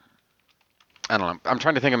 I don't know. I'm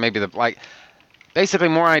trying to think of maybe basically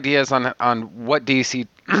more ideas on what DC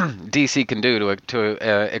can do to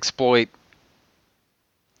exploit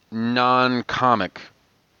the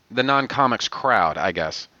non-comics crowd, I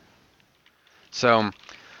guess. So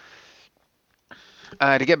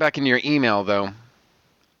to get back into your email, though.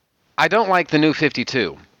 I don't like the New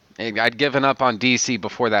 52. I'd given up on DC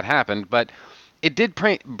before that happened, but it did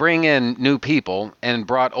bring in new people and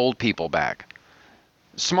brought old people back.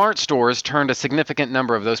 Smart stores turned a significant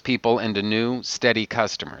number of those people into new, steady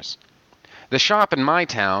customers. The shop in my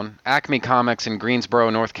town, Acme Comics in Greensboro,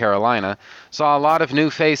 North Carolina, saw a lot of new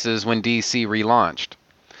faces when DC relaunched.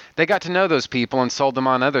 They got to know those people and sold them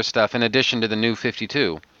on other stuff in addition to the New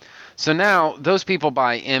 52. So now, those people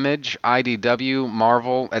buy Image, IDW,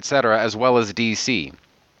 Marvel, etc., as well as DC.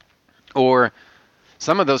 Or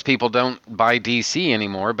some of those people don't buy DC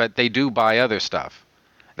anymore, but they do buy other stuff.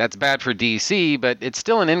 That's bad for DC, but it's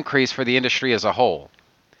still an increase for the industry as a whole.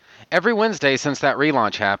 Every Wednesday since that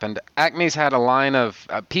relaunch happened, Acme's had a line of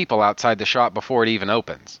people outside the shop before it even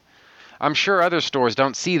opens. I'm sure other stores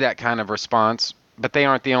don't see that kind of response, but they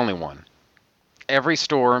aren't the only one. Every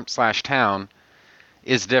store/town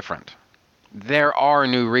is different. There are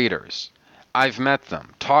new readers. I've met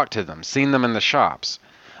them, talked to them, seen them in the shops.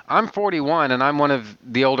 I'm 41 and I'm one of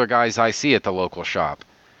the older guys I see at the local shop.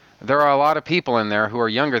 There are a lot of people in there who are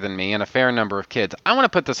younger than me and a fair number of kids. I want to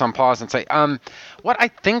put this on pause and say, what I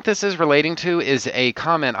think this is relating to is a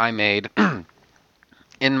comment I made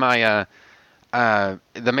in my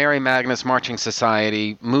the Mary Magnus Marching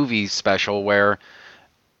Society movie special, where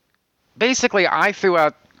basically I threw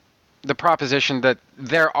out the proposition that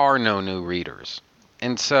there are no new readers.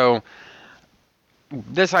 And so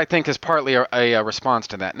this, I think, is partly a response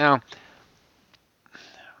to that. Now,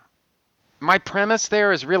 my premise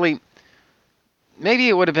there is really, maybe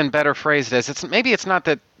it would have been better phrased as, maybe it's not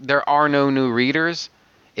that there are no new readers,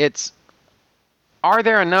 it's, are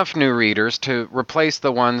there enough new readers to replace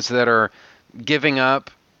the ones that are giving up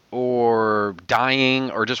or dying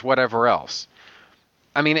or just whatever else?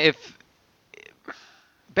 I mean, if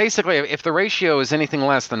the ratio is anything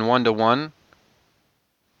less than 1-to-1,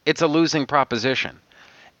 it's a losing proposition.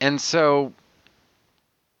 And so,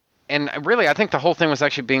 and really, I think the whole thing was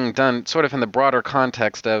actually being done sort of in the broader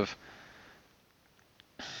context of,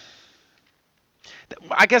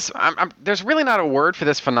 I guess, there's really not a word for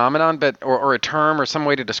this phenomenon, but or a term or some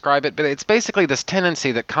way to describe it, but it's basically this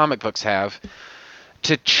tendency that comic books have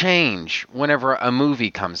to change whenever a movie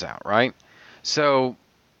comes out, right? So,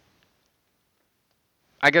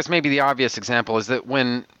 I guess maybe the obvious example is that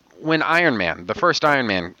when Iron Man, the first Iron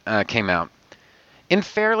Man, came out, in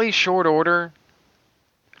fairly short order,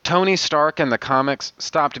 Tony Stark in the comics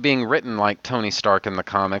stopped being written like Tony Stark in the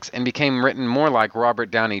comics and became written more like Robert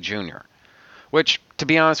Downey Jr., which, to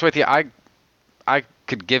be honest with you, I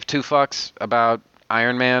could give two fucks about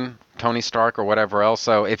Iron Man, Tony Stark, or whatever else.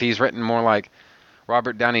 So if he's written more like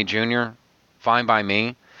Robert Downey Jr., fine by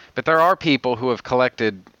me. But there are people who have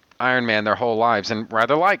collected Iron Man their whole lives and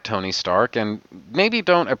rather like Tony Stark and maybe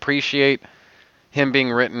don't appreciate him being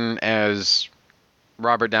written as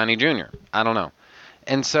Robert Downey Jr. I don't know.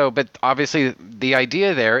 And so, but obviously the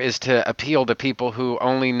idea there is to appeal to people who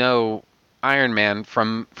only know Iron Man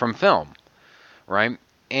from film, right?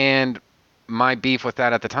 And my beef with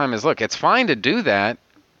that at the time is, look, it's fine to do that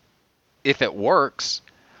if it works,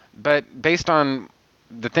 but based on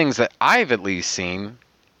the things that I've at least seen,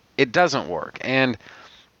 it doesn't work. And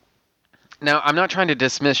now, I'm not trying to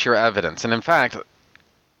dismiss your evidence. And in fact,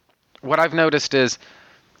 what I've noticed is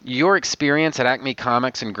your experience at Acme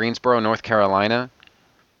Comics in Greensboro, North Carolina,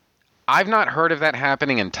 I've not heard of that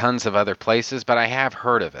happening in tons of other places, but I have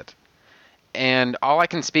heard of it. And all I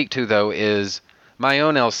can speak to, though, is my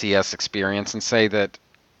own LCS experience and say that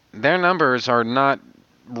their numbers are not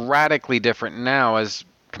radically different now as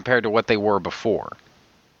compared to what they were before.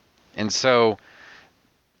 And so,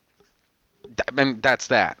 and that's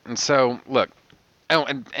that. And so, look, oh,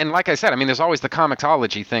 and like I said, I mean, there's always the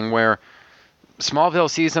Comixology thing where Smallville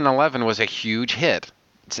Season 11 was a huge hit,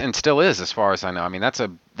 and still is as far as I know. I mean, that's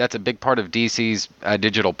a big part of DC's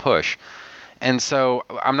digital push. And so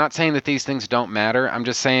I'm not saying that these things don't matter. I'm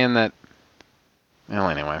just saying that, well,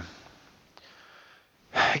 anyway.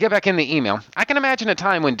 Get back in the email. I can imagine a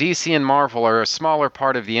time when DC and Marvel are a smaller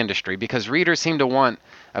part of the industry because readers seem to want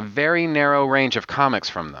a very narrow range of comics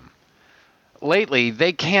from them. Lately,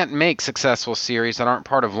 they can't make successful series that aren't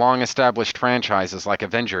part of long-established franchises like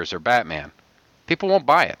Avengers or Batman. People won't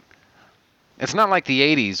buy it. It's not like the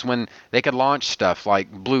 80s when they could launch stuff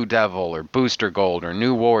like Blue Devil or Booster Gold or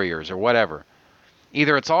New Warriors or whatever.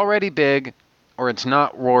 Either it's already big or it's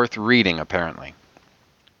not worth reading, apparently.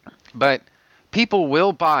 But people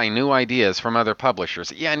will buy new ideas from other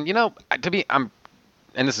publishers. Yeah, and you know,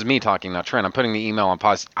 and this is me talking, not Trent. I'm putting the email on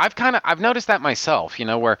pause. I've noticed that myself, you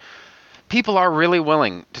know, where people are really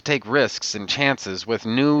willing to take risks and chances with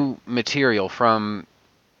new material from,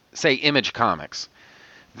 say, Image Comics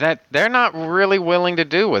that they're not really willing to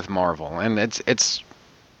do with Marvel. And it's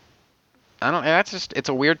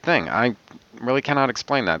a weird thing. I really cannot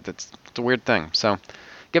explain that. It's a weird thing. So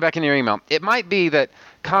get back in your email. It might be that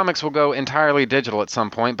comics will go entirely digital at some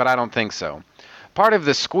point, but I don't think so. Part of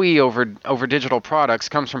the squee over digital products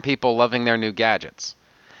comes from people loving their new gadgets.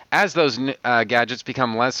 As those gadgets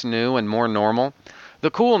become less new and more normal,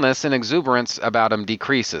 the coolness and exuberance about them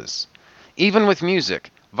decreases. Even with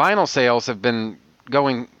music, vinyl sales have been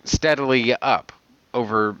going steadily up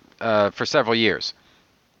for several years.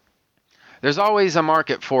 There's always a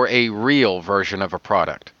market for a real version of a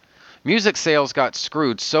product. Music sales got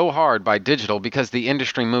screwed so hard by digital because the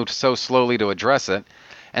industry moved so slowly to address it,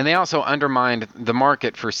 and they also undermined the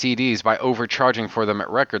market for CDs by overcharging for them at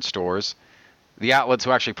record stores, the outlets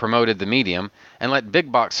who actually promoted the medium, and let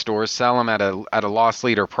big box stores sell them at a loss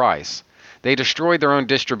leader price. They destroyed their own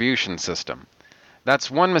distribution system. That's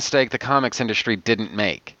one mistake the comics industry didn't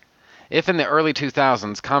make. If in the early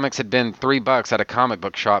 2000s comics had been $3 at a comic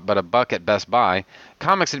book shop but $1 at Best Buy,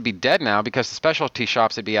 comics would be dead now because the specialty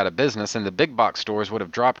shops would be out of business and the big box stores would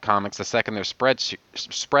have dropped comics the second their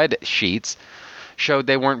spreadsheets showed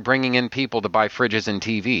they weren't bringing in people to buy fridges and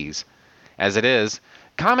TVs. As it is,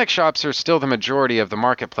 comic shops are still the majority of the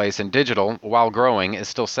marketplace, and digital, while growing, is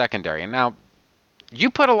still secondary. And now, you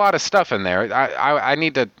put a lot of stuff in there. I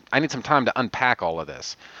need some time to unpack all of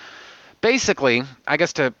this. Basically, I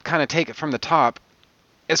guess to kind of take it from the top,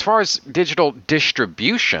 as far as digital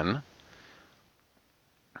distribution,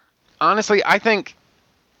 honestly, I think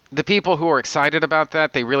the people who are excited about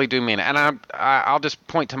that, they really do mean it. And I'll just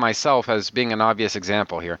point to myself as being an obvious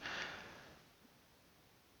example here.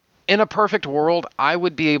 In a perfect world, I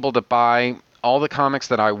would be able to buy all the comics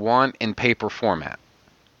that I want in paper format.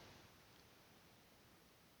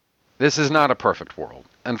 This is not a perfect world.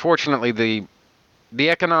 Unfortunately, the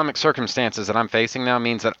economic circumstances that I'm facing now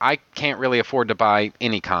means that I can't really afford to buy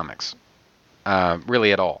any comics,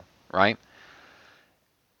 really at all, right?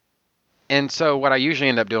 And so what I usually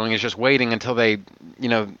end up doing is just waiting until the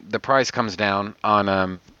price comes down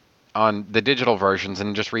on the digital versions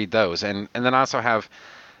and just read those. And then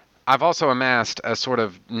I've also amassed a sort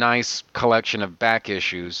of nice collection of back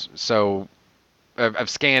issues, so of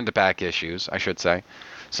scanned back issues, I should say.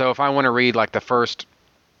 So if I want to read like the first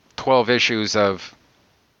 12 issues of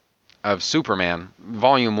Superman,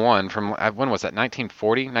 Volume 1 from, when was that,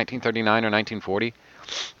 1939 or 1940?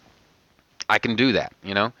 I can do that,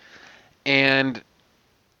 you know? And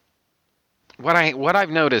what I've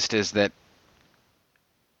noticed is that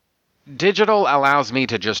digital allows me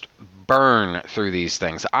to just burn through these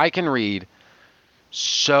things. I can read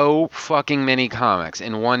so fucking many comics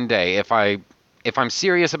in one day if I'm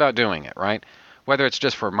serious about doing it, right? Whether it's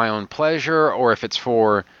just for my own pleasure or if it's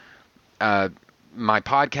for my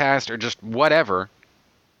podcast or just whatever,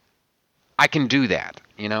 I can do that,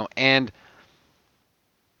 you know? And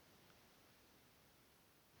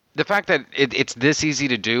the fact that it's this easy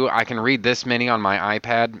to do, I can read this many on my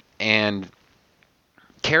iPad and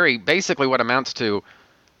carry basically what amounts to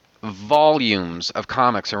volumes of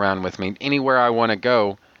comics around with me anywhere I want to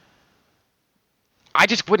go. I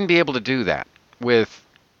just wouldn't be able to do that with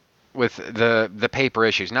the paper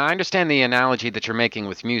issues. Now, I understand the analogy that you're making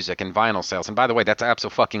with music and vinyl sales, and by the way, that's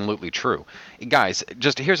absolutely true. Guys,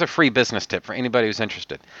 just here's a free business tip for anybody who's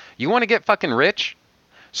interested. You want to get fucking rich?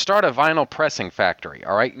 Start a vinyl pressing factory,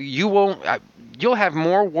 all right? You'll have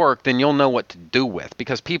more work than you'll know what to do with,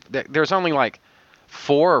 because there's only like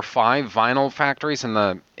 4 or 5 vinyl factories in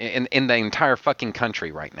the entire fucking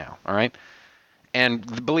country right now, all right?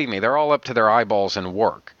 And believe me, they're all up to their eyeballs in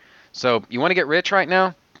work. So you want to get rich right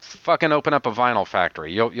now? Fucking open up a vinyl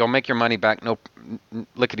factory. You'll make your money back, no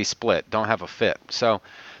lickety split. Don't have a fit. So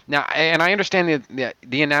now, and I understand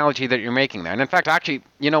the analogy that you're making there. And in fact, actually,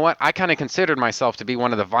 you know what? I kind of considered myself to be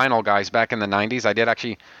one of the vinyl guys back in the 90s.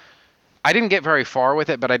 I didn't get very far with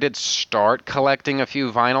it, but I did start collecting a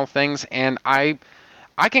few vinyl things, and I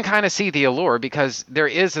can kind of see the allure because there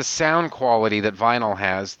is a sound quality that vinyl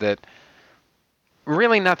has that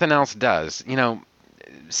really nothing else does. You know,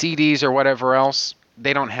 CDs or whatever else,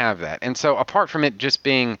 they don't have that. And so apart from it just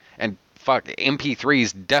being, and fuck,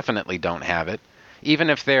 MP3s definitely don't have it. Even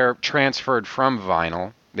if they're transferred from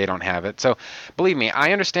vinyl, they don't have it. So believe me,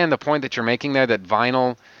 I understand the point that you're making there, that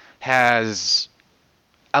vinyl has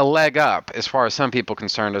a leg up as far as some people are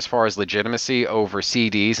concerned, as far as legitimacy over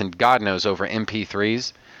CDs and God knows over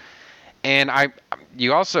MP3s. And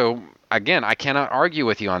you also, again, I cannot argue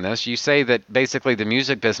with you on this. You say that basically the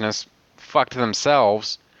music business fucked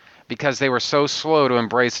themselves because they were so slow to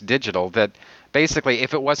embrace digital that basically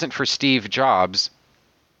if it wasn't for Steve Jobs,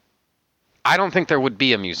 I don't think there would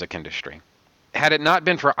be a music industry. Had it not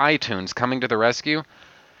been for iTunes coming to the rescue,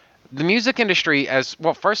 the music industry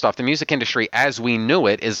first off, the music industry as we knew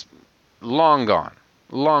it is long gone.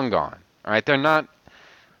 Long gone. All right, they're not.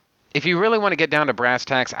 If you really want to get down to brass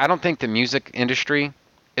tacks, I don't think the music industry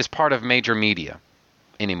is part of major media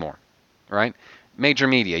anymore, right? Major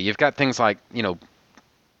media. You've got things like,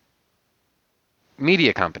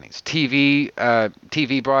 media companies, TV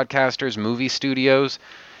broadcasters, movie studios,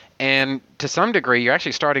 and to some degree, you're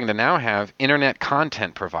actually starting to now have internet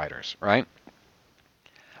content providers, right?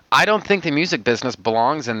 I don't think the music business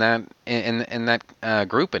belongs in that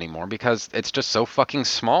group anymore because it's just so fucking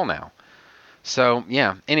small now. So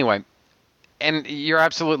yeah. Anyway, and you're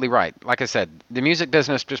absolutely right. Like I said, the music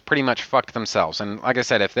business just pretty much fucked themselves. And like I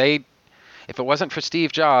said, if it wasn't for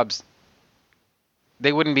Steve Jobs,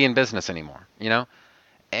 they wouldn't be in business anymore.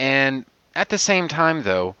 And at the same time,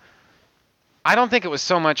 though, I don't think it was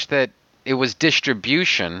so much that it was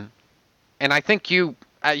distribution, and I think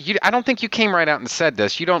I don't think you came right out and said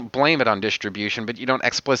this. You don't blame it on distribution, but you don't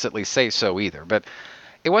explicitly say so either. But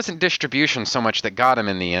it wasn't distribution so much that got him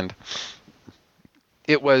in the end.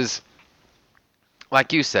 It was,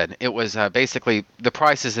 like you said, it was basically the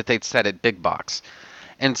prices that they'd set at big box.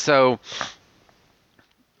 And so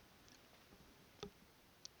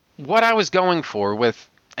what I was going for with,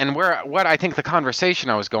 and what I think the conversation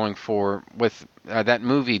I was going for with that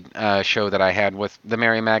movie show that I had with the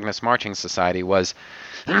Mary Magnus Marching Society was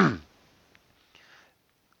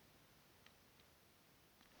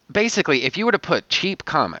basically, if you were to put cheap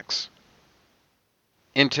comics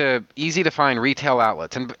into easy to find retail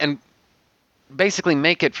outlets and basically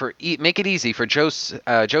make it easy for Joe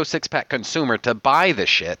Sixpack consumer to buy the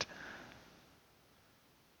shit,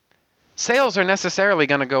 sales are necessarily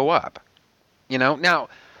going to go up. Now,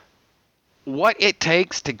 what it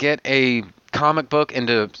takes to get a comic book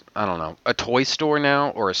into, I don't know, a toy store now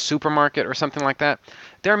or a supermarket or something like that,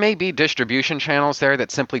 there may be distribution channels there that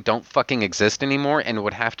simply don't fucking exist anymore and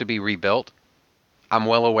would have to be rebuilt. I'm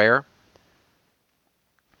well aware.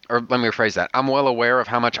 Or let me rephrase that. I'm well aware of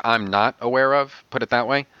how much I'm not aware of, put it that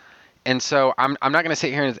way. And so I'm not going to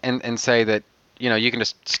sit here and say that, you can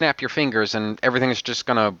just snap your fingers and everything's just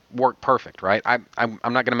going to work perfect, right? I'm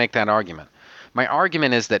not going to make that argument. My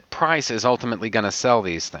argument is that price is ultimately going to sell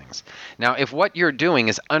these things. Now, if what you're doing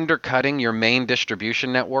is undercutting your main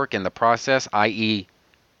distribution network in the process, i.e.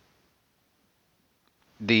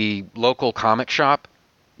 the local comic shop,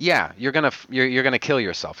 yeah, you're going to kill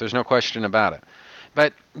yourself. There's no question about it.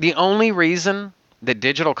 But the only reason that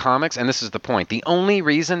digital comics, and this is the point, the only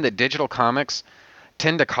reason that digital comics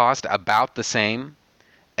tend to cost about the same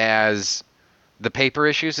as the paper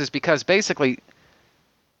issues is because basically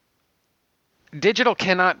digital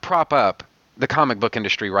cannot prop up the comic book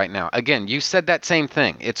industry right now. Again, you said that same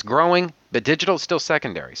thing. It's growing, but digital is still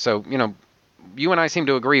secondary. So, you and I seem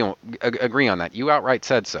to agree on that. You outright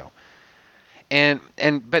said so.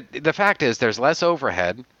 But the fact is there's less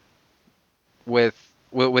overhead with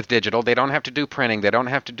digital. They don't have to do printing. They don't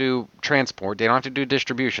have to do transport. They don't have to do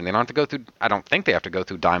distribution. They don't have to go through, I don't think they have to go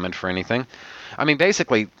through Diamond for anything. I mean,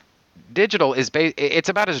 basically, digital is, it's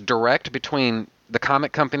about as direct between the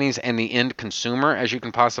comic companies and the end consumer as you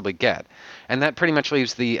can possibly get. And that pretty much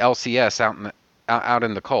leaves the LCS out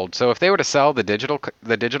in the cold. So if they were to sell the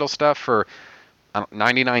digital stuff for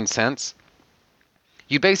 99 cents,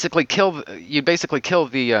 you basically kill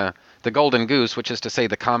the golden goose, which is to say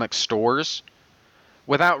the comic stores,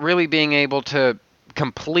 without really being able to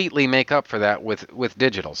completely make up for that with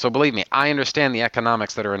digital. So believe me, I understand the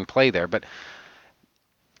economics that are in play there, but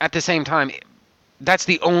at the same time, that's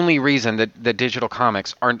the only reason that the digital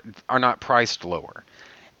comics are not priced lower.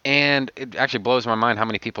 And it actually blows my mind how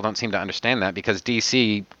many people don't seem to understand that, because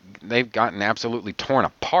DC, they've gotten absolutely torn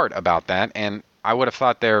apart about that, and I would have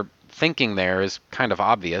thought their thinking there is kind of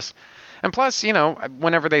obvious. And plus,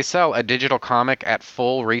 whenever they sell a digital comic at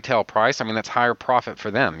full retail price, I mean, that's higher profit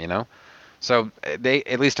for them, So they,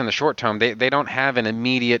 at least in the short term, they don't have an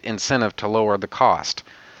immediate incentive to lower the cost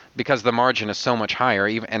because the margin is so much higher,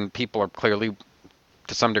 and people are clearly,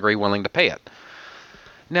 to some degree, willing to pay it.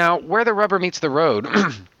 Now, where the rubber meets the road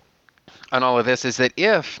on all of this is that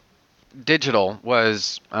if digital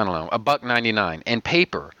was, I don't know, $1.99 and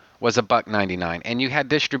paper was $1.99, and you had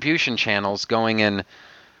distribution channels going in,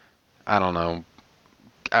 I don't know,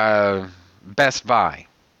 Best Buy,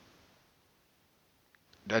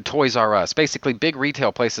 Toys R Us, basically big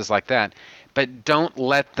retail places like that, but don't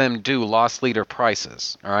let them do loss leader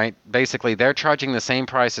prices, all right? Basically, they're charging the same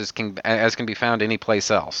prices as can be found any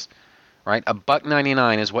place else, right?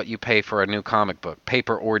 $1.99 is what you pay for a new comic book,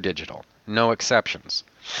 paper or digital, no exceptions.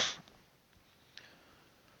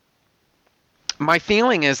 My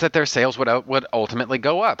feeling is that their sales would ultimately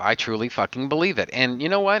go up. I truly fucking believe it. And you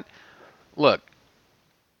know what? Look,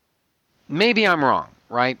 maybe I'm wrong,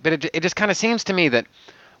 right? But it just kind of seems to me that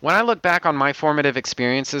when I look back on my formative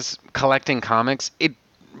experiences collecting comics, it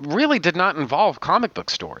really did not involve comic book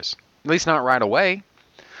stores, at least not right away.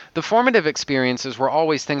 The formative experiences were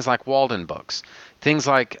always things like Walden Books, things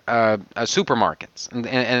like supermarkets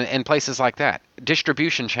and places like that,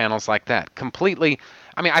 distribution channels like that. Completely,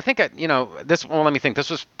 I mean, I think, let me think. This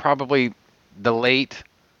was probably the late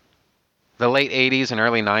 80s and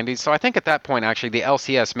early 90s. So I think at that point, actually, the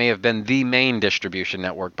LCS may have been the main distribution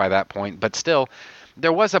network by that point. But still,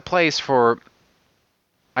 there was a place for,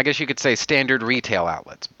 I guess you could say, standard retail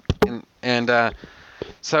outlets.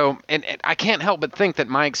 So I can't help but think that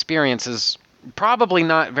my experience is probably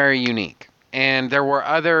not very unique. And there were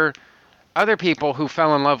other people who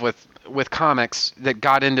fell in love with comics that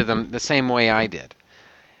got into them the same way I did.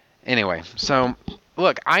 Anyway, so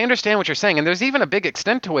look, I understand what you're saying, and there's even a big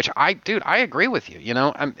extent to which I agree with you.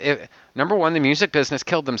 Number one, the music business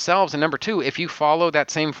killed themselves, and number two, if you follow that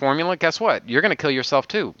same formula, guess what? You're going to kill yourself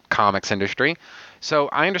too, comics industry. So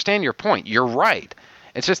I understand your point. You're right.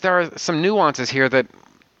 It's just there are some nuances here that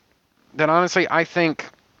honestly I think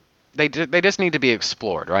they just need to be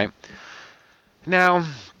explored, right? Now,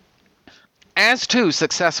 as to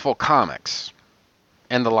successful comics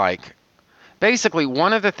and the like, basically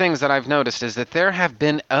one of the things that I've noticed is that there have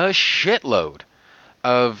been a shitload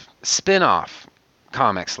of spin-off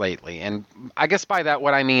comics lately. And I guess by that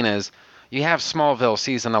what I mean is you have Smallville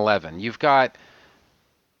season 11. You've got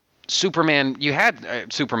Superman. You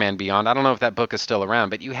had Superman Beyond. I don't know if that book is still around,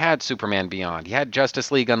 but you had Superman Beyond. You had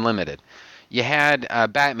Justice League Unlimited. You had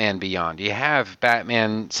Batman Beyond. You have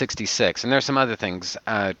Batman 66. And there's some other things,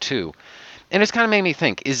 too. And it's kind of made me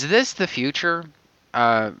think, is this the future,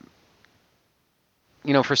 for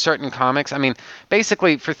certain comics? I mean,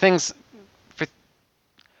 basically for things, for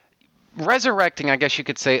resurrecting, I guess you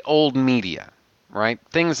could say, old media, right?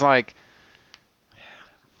 Things like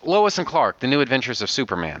Lois and Clark, The New Adventures of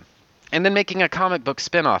Superman. And then making a comic book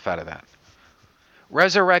spin-off out of that.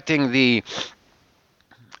 Resurrecting the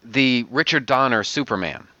Richard Donner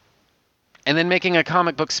Superman. And then making a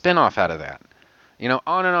comic book spin-off out of that.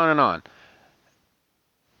 On and on and on.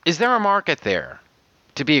 Is there a market there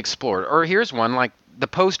to be explored? Or here's one, like the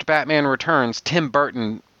post-Batman Returns Tim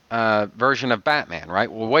Burton version of Batman,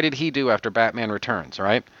 right? Well, what did he do after Batman Returns,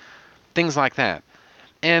 right? Things like that.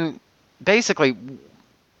 And basically,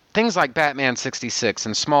 things like Batman 66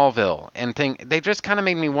 and Smallville and they've just kind of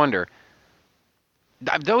made me wonder.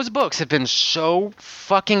 Those books have been so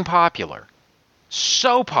fucking popular,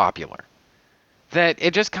 that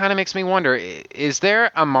it just kind of makes me wonder, is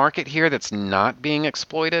there a market here that's not being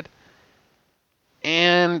exploited?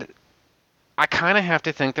 And I kind of have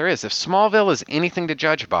to think there is. If Smallville is anything to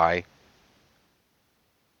judge by,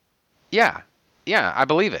 yeah, I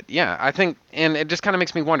believe it. Yeah, I think, and it just kind of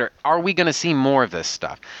makes me wonder, are we going to see more of this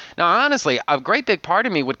stuff? Now, honestly, a great big part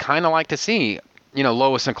of me would kind of like to see,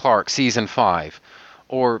 Lois and Clark season 5,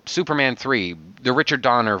 or Superman 3, the Richard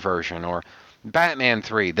Donner version, or Batman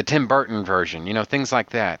 3, the Tim Burton version, things like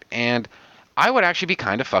that. And I would actually be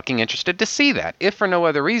kind of fucking interested to see that, if for no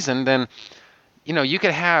other reason than, you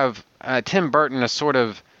could have Tim Burton a sort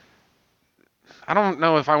of, I don't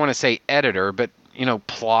know if I want to say editor, but,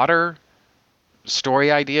 plotter,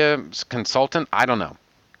 story idea consultant, I don't know,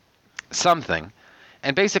 something,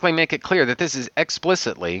 and basically make it clear that this is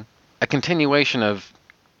explicitly a continuation of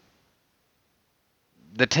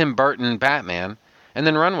the Tim Burton Batman, and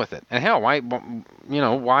then run with it. And hell,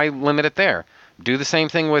 why limit it there? Do the same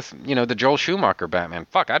thing with, the Joel Schumacher Batman.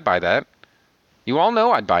 Fuck, I'd buy that. You all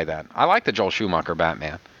know I'd buy that. I like the Joel Schumacher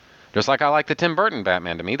Batman. Just like I like the Tim Burton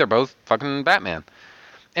Batman. To me, they're both fucking Batman.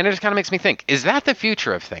 And it just kind of makes me think, is that the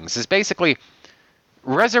future of things? Is basically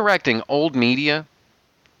resurrecting old media?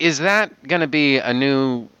 Is that going to be a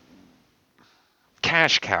new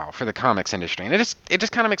cash cow for the comics industry? And it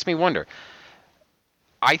just kind of makes me wonder.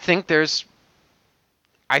 I think there's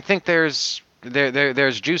juice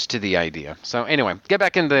to the idea. So anyway, get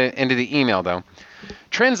back into the email though.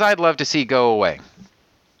 Trends I'd love to see go away.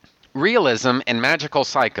 Realism and magical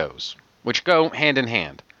psychos, which go hand in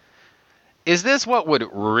hand. Is this what would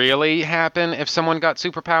really happen if someone got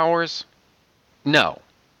superpowers? No.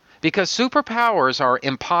 Because superpowers are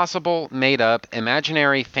impossible, made-up,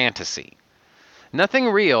 imaginary fantasy. Nothing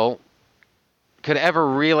real could ever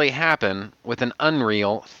really happen with an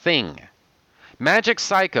unreal thing. Magic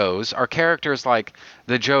psychos are characters like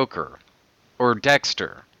the Joker, or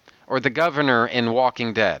Dexter, or the Governor in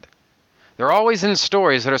Walking Dead. They're always in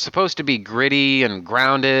stories that are supposed to be gritty and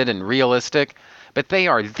grounded and realistic, but they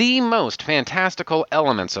are the most fantastical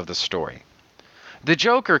elements of the story. The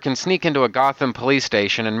Joker can sneak into a Gotham police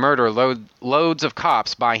station and murder loads of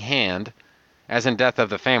cops by hand, as in Death of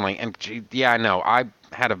the Family. And yeah, I know, I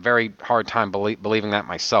had a very hard time believing that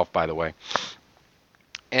myself, by the way.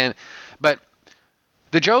 But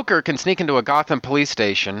the Joker can sneak into a Gotham police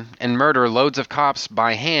station and murder loads of cops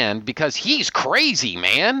by hand because he's crazy,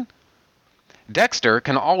 man. Dexter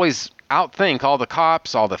can always outthink all the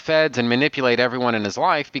cops, all the feds, and manipulate everyone in his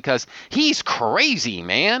life because he's crazy,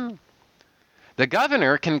 man. The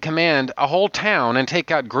governor can command a whole town and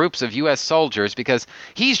take out groups of U.S. soldiers because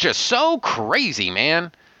he's just so crazy,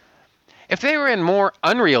 man. If they were in more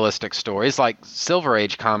unrealistic stories like Silver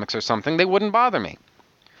Age comics or something, they wouldn't bother me.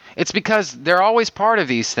 It's because they're always part of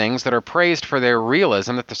these things that are praised for their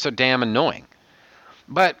realism that they're so damn annoying.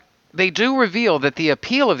 But they do reveal that the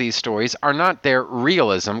appeal of these stories are not their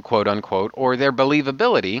realism, quote unquote, or their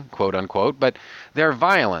believability, quote unquote, but their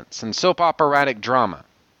violence and soap operatic drama.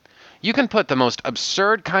 You can put the most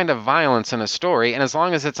absurd kind of violence in a story, and as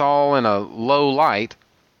long as it's all in a low light,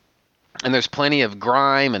 and there's plenty of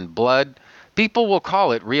grime and blood, people will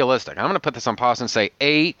call it realistic. I'm going to put this on pause and say,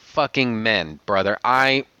 fucking men, brother.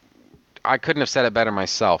 I couldn't have said it better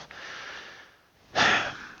myself.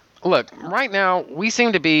 Look, right now, we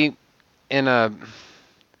seem to be in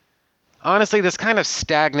honestly, this kind of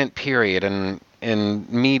stagnant period in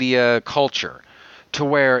media culture to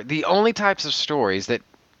where the only types of stories that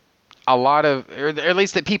or at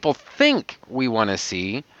least that people think we want to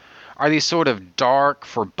see are these sort of dark,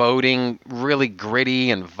 foreboding, really gritty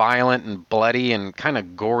and violent and bloody and kind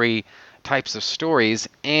of gory types of stories.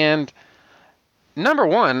 And number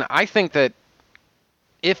one, I think that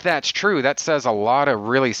if that's true, that says a lot of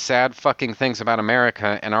really sad fucking things about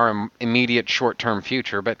America and our immediate short-term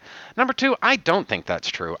future. But number two, I don't think that's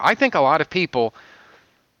true. I think one of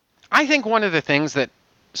the things that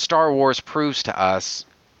Star Wars proves to us,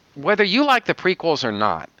 whether you like the prequels or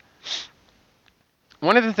not,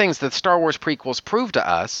 one of the things that Star Wars prequels prove to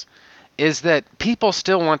us is that people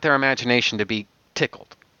still want their imagination to be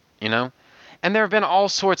tickled, you know? And there have been all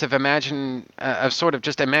sorts of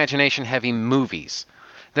imagination-heavy movies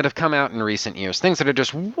that have come out in recent years. Things that are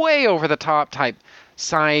just way over-the-top type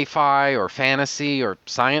sci-fi or fantasy or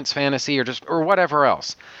science fantasy or whatever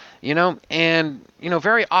else, you know? And, you know,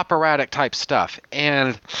 very operatic type stuff.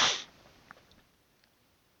 And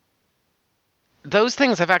those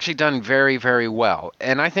things have actually done very, very well.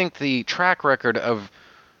 And I think the track record of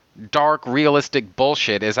dark, realistic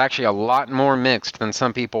bullshit is actually a lot more mixed than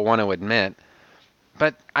some people want to admit.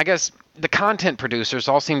 But I guess the content producers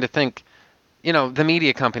all seem to think, you know, the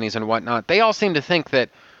media companies and whatnot, they all seem to think that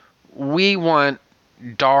we want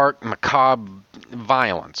dark, macabre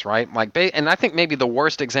violence, right? And I think maybe the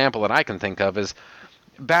worst example that I can think of is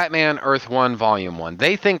Batman Earth 1 Volume 1.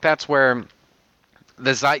 They think that's where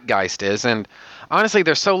the zeitgeist is, and honestly,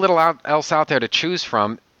 there's so little else out there to choose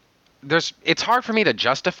from. It's hard for me to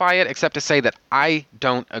justify it, except to say that I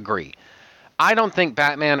don't agree. I don't think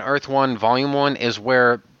Batman Earth 1 Volume 1 is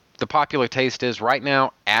where the popular taste is right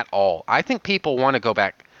now at all. I think people want to go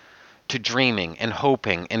back to dreaming and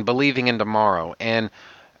hoping and believing in tomorrow and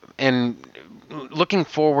looking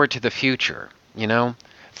forward to the future, you know?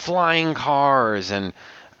 Flying cars and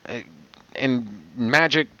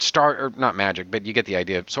not magic, but you get the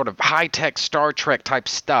idea. Sort of high-tech Star Trek type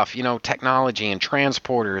stuff, you know, technology and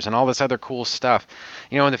transporters and all this other cool stuff.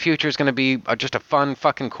 You know, and the future is going to be just a fun,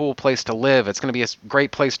 fucking cool place to live. It's going to be a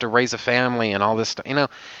great place to raise a family and all this stuff. You know,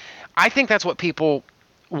 I think that's what people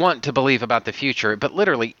want to believe about the future. But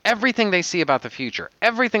literally, everything they see about the future,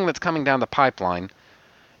 everything that's coming down the pipeline,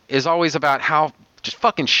 is always about how just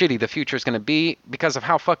fucking shitty the future is going to be because of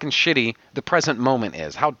how fucking shitty the present moment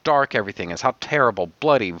is, how dark everything is, how terrible,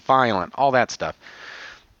 bloody, violent, all that stuff.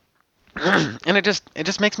 And it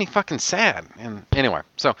just makes me fucking sad. And anyway,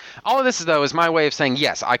 so all of this though is my way of saying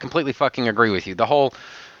yes, I completely fucking agree with you. The whole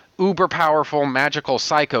uber powerful magical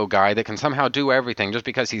psycho guy that can somehow do everything just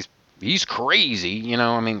because he's crazy, you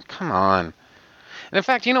know? I mean, come on. And in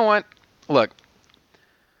fact, you know what? Look,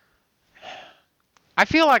 I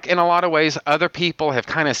feel like in a lot of ways other people have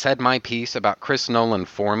kind of said my piece about Chris Nolan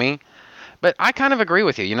for me, but I kind of agree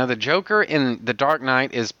with you. You know, the Joker in The Dark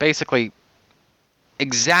Knight is basically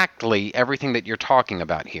exactly everything that you're talking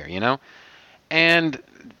about here, you know? And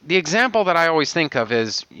the example that I always think of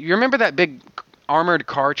is, you remember that big armored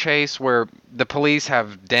car chase where the police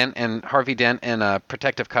have Harvey Dent in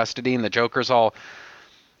protective custody and the Joker's all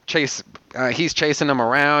he's chasing them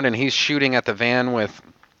around and he's shooting at the van with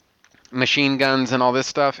machine guns and all this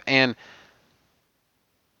stuff. And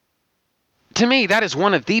to me, that is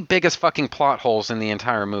one of the biggest fucking plot holes in the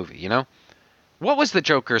entire movie, you know? What was the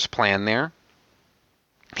Joker's plan there?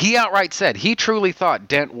 He outright said he truly thought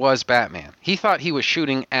Dent was Batman. He thought he was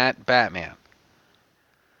shooting at Batman.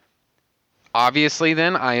 Obviously,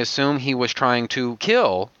 then, I assume he was trying to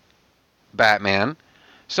kill Batman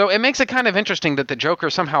So it makes it kind of interesting that the Joker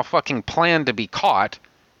somehow fucking planned to be caught,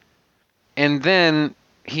 and then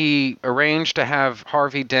he arranged to have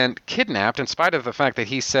Harvey Dent kidnapped, in spite of the fact that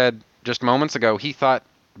he said just moments ago he thought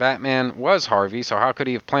Batman was Harvey, so how could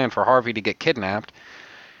he have planned for Harvey to get kidnapped?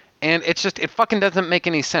 And it's just, it fucking doesn't make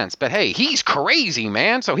any sense. But hey, he's crazy,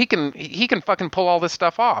 man, so he can fucking pull all this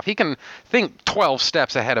stuff off. He can think 12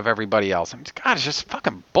 steps ahead of everybody else. I mean, God, it's just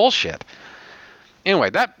fucking bullshit.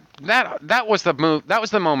 Anyway, that was the move. That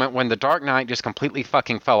was the moment when The Dark Knight just completely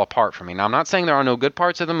fucking fell apart for me. Now, I'm not saying there are no good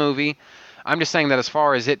parts of the movie. I'm just saying that as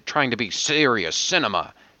far as it trying to be serious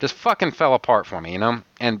cinema, just fucking fell apart for me, you know?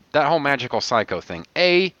 And that whole Magical Psycho thing.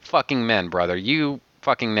 Fucking men, brother. You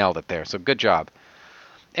fucking nailed it there, so good job.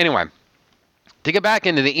 Anyway, to get back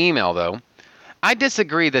into the email, though, I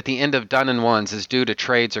disagree that the end of Done in Ones is due to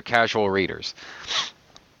trades or casual readers.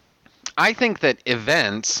 I think that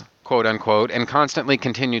events, quote-unquote, and constantly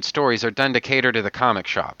continued stories are done to cater to the comic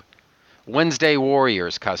shop. Wednesday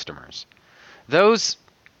Warriors customers. Those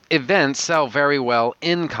events sell very well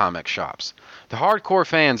in comic shops. The hardcore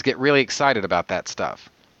fans get really excited about that stuff.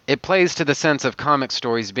 It plays to the sense of comic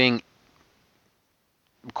stories being,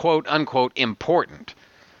 quote-unquote, important,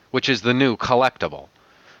 which is the new collectible.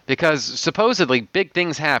 Because supposedly big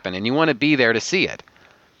things happen and you want to be there to see it.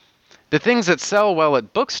 The things that sell well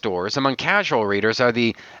at bookstores among casual readers are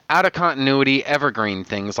the out-of-continuity evergreen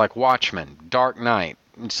things like Watchmen, Dark Knight,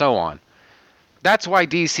 and so on. That's why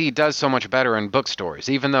DC does so much better in bookstores,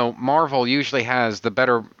 even though Marvel usually has the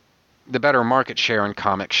better market share in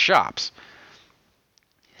comic shops.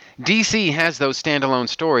 DC has those standalone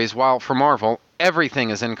stories, while for Marvel, everything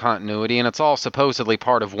is in continuity and it's all supposedly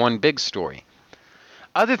part of one big story.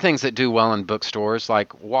 Other things that do well in bookstores,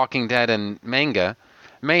 like Walking Dead and manga,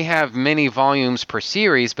 may have many volumes per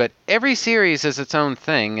series, but every series is its own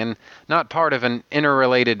thing and not part of an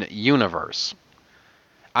interrelated universe.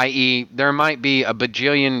 I.e., there might be a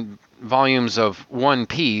bajillion volumes of One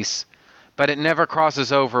Piece, but it never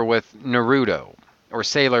crosses over with Naruto or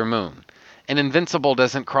Sailor Moon, and Invincible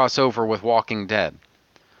doesn't cross over with Walking Dead.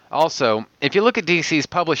 Also, if you look at DC's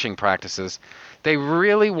publishing practices, they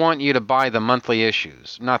really want you to buy the monthly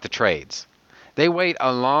issues, not the trades. They wait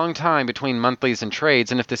a long time between monthlies and trades,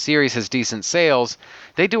 and if the series has decent sales,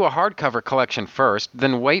 they do a hardcover collection first,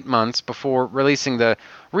 then wait months before releasing the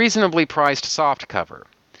reasonably priced softcover.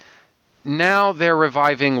 Now they're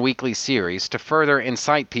reviving weekly series to further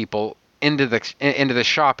incite people into the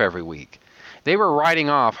shop every week. They were writing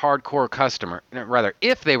off hardcore customers. Rather,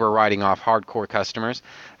 if they were writing off hardcore customers,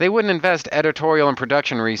 they wouldn't invest editorial and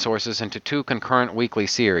production resources into 2 concurrent weekly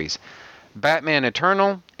series, Batman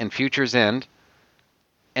Eternal and Future's End.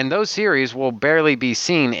 And those series will barely be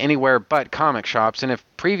seen anywhere but comic shops, and if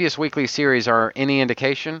previous weekly series are any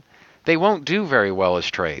indication, they won't do very well as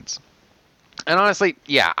trades. And honestly,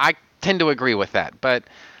 yeah, I tend to agree with that, but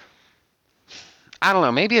I don't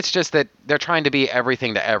know, maybe it's just that they're trying to be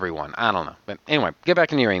everything to everyone. I don't know. But anyway, get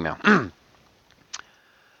back into your email.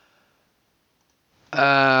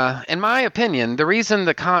 In my opinion, the reason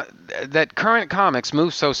that current comics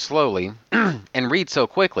move so slowly and read so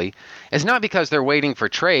quickly is not because they're waiting for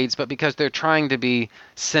trades, but because they're trying to be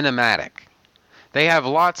cinematic. They have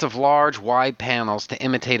lots of large, wide panels to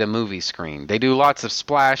imitate a movie screen. They do lots of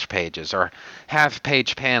splash pages or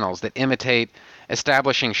half-page panels that imitate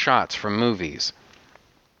establishing shots from movies.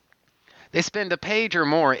 They spend a page or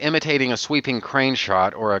more imitating a sweeping crane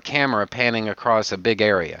shot or a camera panning across a big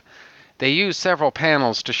area. They use several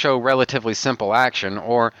panels to show relatively simple action,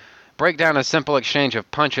 or break down a simple exchange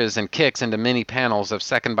of punches and kicks into mini panels of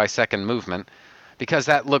second-by-second movement, because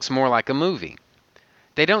that looks more like a movie.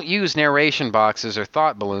 They don't use narration boxes or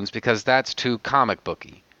thought balloons because that's too comic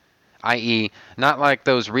booky, i.e., not like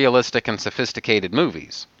those realistic and sophisticated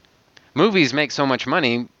movies. Movies make so much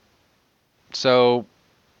money, so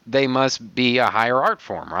they must be a higher art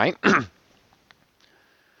form, right?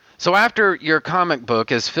 So after your comic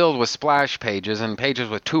book is filled with splash pages and pages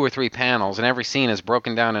with 2 or 3 panels, and every scene is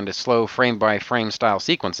broken down into slow frame-by-frame style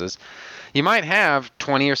sequences, you might have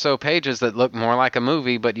 20 or so pages that look more like a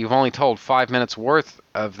movie, but you've only told 5 minutes worth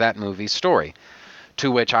of that movie's story,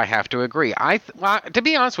 to which I have to agree. To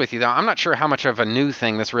be honest with you, though, I'm not sure how much of a new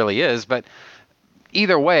thing this really is, but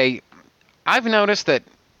either way, I've noticed that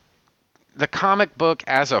the comic book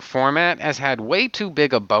as a format has had way too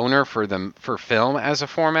big a boner for film as a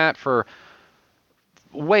format for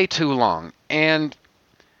way too long. And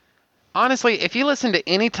honestly, if you listen to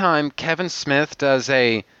any time Kevin Smith does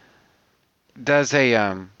an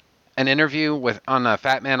interview on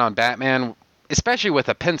Fat Man on Batman, especially with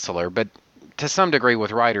a penciler, but to some degree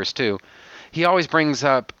with writers too, he always brings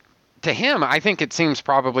up to him, I think it seems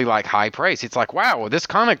probably like high praise. It's like, wow, this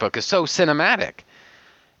comic book is so cinematic.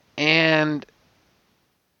 And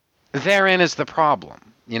therein is the problem,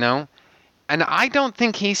 you know? And I don't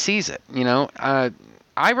think he sees it, you know?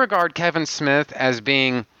 I regard Kevin Smith as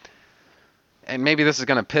being, and maybe this is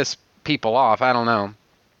going to piss people off, I don't know.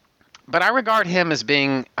 But I regard him as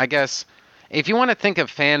being, I guess, if you want to think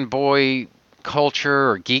of fanboy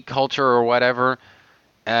culture or geek culture or whatever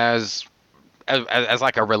as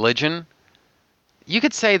like a religion, you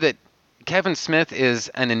could say that Kevin Smith is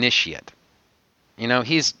an initiate. You know,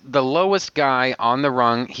 he's the lowest guy on the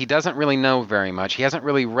rung. He doesn't really know very much. He hasn't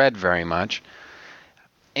really read very much.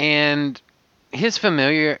 And his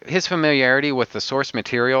familiarity with the source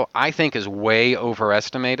material, I think, is way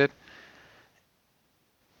overestimated.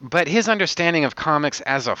 But his understanding of comics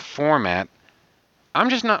as a format, I'm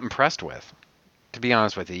just not impressed with, to be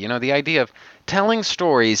honest with you. You know, the idea of telling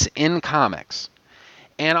stories in comics.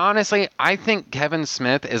 And honestly, I think Kevin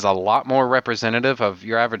Smith is a lot more representative of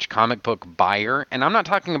your average comic book buyer. And I'm not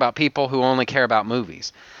talking about people who only care about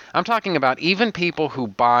movies. I'm talking about even people who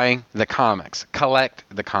buy the comics, collect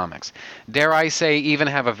the comics. Dare I say, even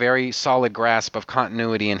have a very solid grasp of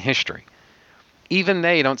continuity and history. Even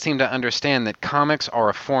they don't seem to understand that comics are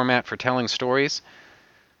a format for telling stories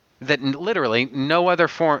that literally no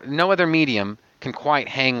other medium can quite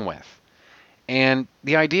hang with. And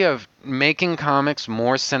the idea of making comics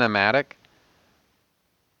more cinematic,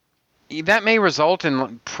 that may result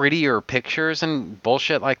in prettier pictures and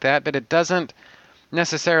bullshit like that, but it doesn't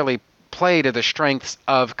necessarily play to the strengths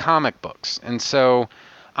of comic books. And so,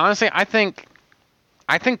 honestly, I think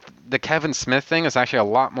the Kevin Smith thing is actually a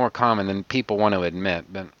lot more common than people want to admit.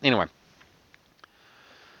 But anyway.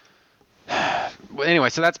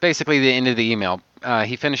 So that's basically the end of the email.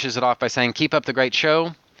 He finishes it off by saying, "Keep up the great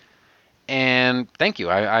show." And thank you.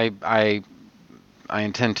 I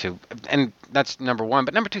intend to. And that's number one.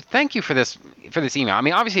 But number two, thank you for this email. I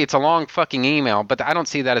mean, obviously it's a long fucking email, but I don't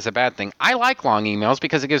see that as a bad thing. I like long emails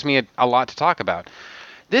because it gives me a lot to talk about.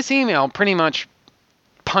 This email pretty much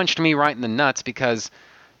punched me right in the nuts because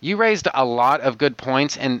you raised a lot of good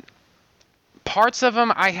points, and parts of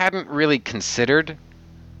them I hadn't really considered.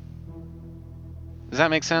 Does that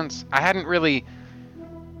make sense? I hadn't really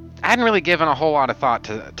given a whole lot of thought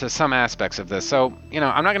to some aspects of this. So, you know,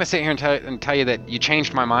 I'm not going to sit here and tell you that you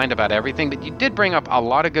changed my mind about everything, but you did bring up a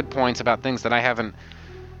lot of good points about things that I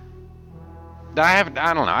don't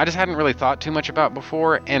know, I just hadn't really thought too much about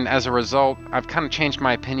before, and as a result, I've kind of changed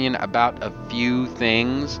my opinion about a few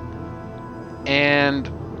things, and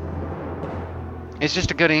it's just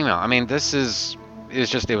a good email. I mean, it was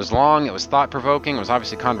long, it was thought-provoking, it was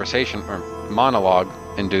obviously conversation, or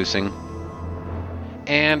monologue-inducing,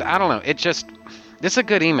 and I don't know, this is a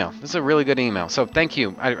good email. This is a really good email, so thank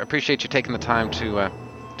you. I appreciate you taking the time to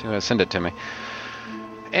send it to me.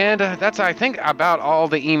 And that's, I think, about all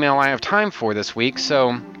the email I have time for this week.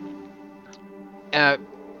 So,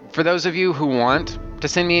 for those of you who want to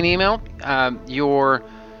send me an email,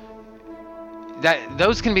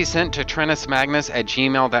 those can be sent to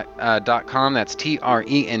TrentusMagnus@gmail.com. That's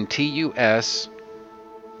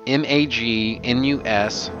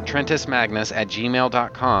TrentusMagnus,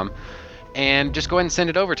 TrentusMagnus@gmail.com. And just go ahead and send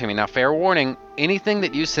it over to me. Now, fair warning, anything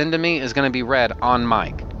that you send to me is going to be read on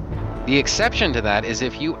mic. The exception to that is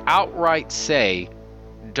if you outright say,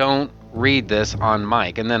 don't read this on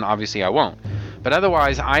mic, and then obviously I won't. But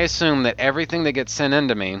otherwise, I assume that everything that gets sent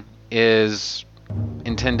into me is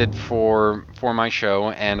intended for my show,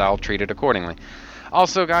 and I'll treat it accordingly.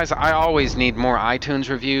 Also, guys, I always need more iTunes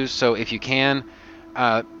reviews, so if you can,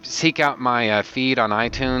 seek out my feed on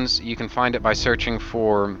iTunes. You can find it by searching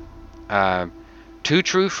for Two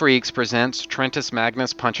True Freaks presents Trentus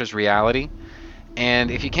Magnus Punches Reality.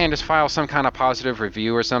 And if you can, just file some kind of positive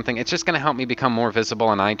review or something. It's just going to help me become more visible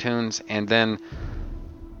on iTunes, and then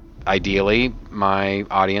ideally my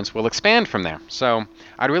audience will expand from there. So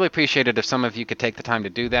I'd really appreciate it if some of you could take the time to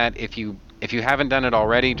do that. If you haven't done it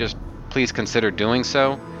already, just please consider doing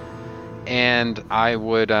so, and I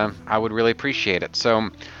would really appreciate it. So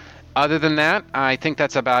other than that, I think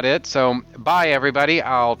that's about it. So bye, everybody.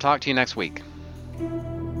 I'll talk to you next week.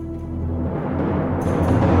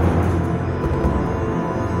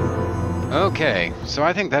 Okay, so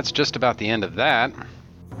I think that's just about the end of that.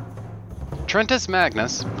 Trentus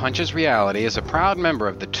Magnus Punches Reality is a proud member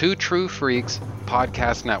of the Two True Freaks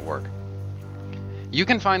podcast network. You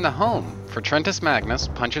can find the home for Trentus Magnus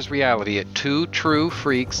Punches Reality at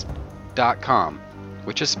twotruefreaks.com,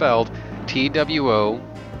 which is spelled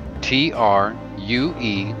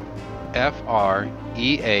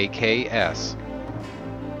TWOTRUEFREAKS.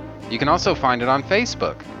 You can also find it on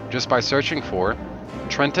Facebook just by searching for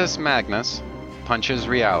Trentus Magnus Punches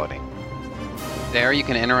Reality. There you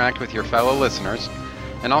can interact with your fellow listeners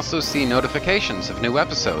and also see notifications of new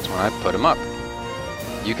episodes when I put them up.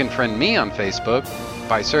 You can friend me on Facebook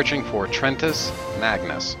by searching for Trentus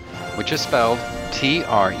Magnus, which is spelled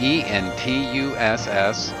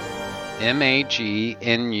TrentusMagnus.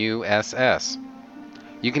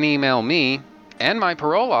 You can email me and my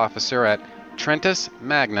parole officer at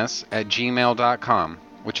trentusmagnus@gmail.com,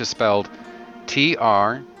 which is spelled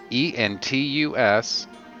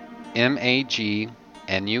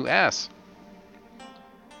TrentusMagnus.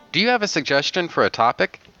 Do you have a suggestion for a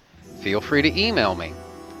topic? Feel free to email me,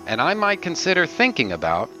 and I might consider thinking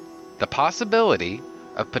about the possibility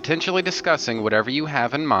of potentially discussing whatever you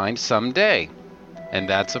have in mind someday. And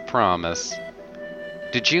that's a promise.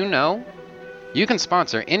 Did you know? You can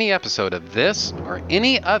sponsor any episode of this or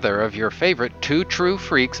any other of your favorite Two True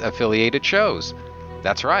Freaks affiliated shows.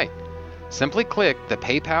 That's right. Simply click the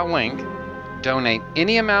PayPal link, donate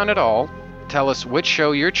any amount at all, tell us which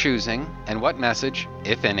show you're choosing and what message,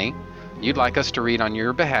 if any, you'd like us to read on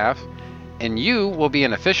your behalf, and you will be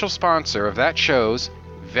an official sponsor of that show's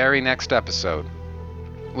very next episode,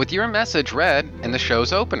 with your message read in the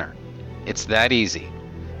show's opener. It's that easy,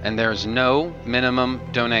 and there's no minimum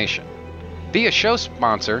donation. Be a show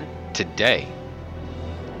sponsor today.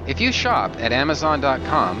 If you shop at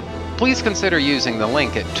Amazon.com, please consider using the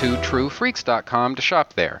link at twotruefreaks.com to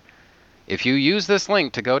shop there. If you use this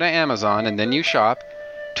link to go to Amazon and then you shop,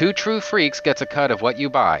 Two True Freaks gets a cut of what you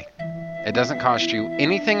buy. It doesn't cost you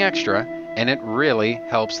anything extra, and it really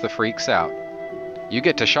helps the freaks out. You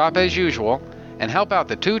get to shop as usual and help out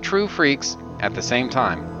the Two True Freaks at the same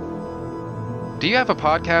time. Do you have a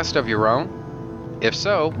podcast of your own? If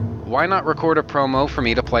so, why not record a promo for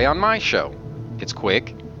me to play on my show? It's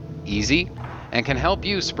quick, easy, and can help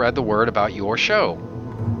you spread the word about your show.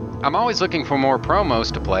 I'm always looking for more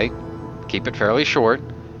promos to play. Keep it fairly short,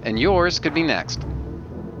 and yours could be next.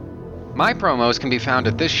 My promos can be found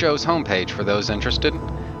at this show's homepage for those interested.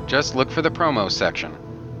 Just look for the promos section.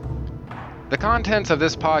 The contents of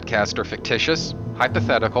this podcast are fictitious,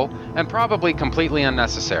 hypothetical, and probably completely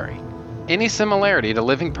unnecessary. Any similarity to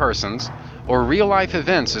living persons or real-life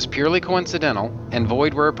events is purely coincidental and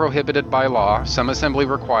void where prohibited by law, some assembly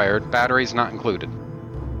required, batteries not included.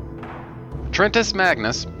 Trentus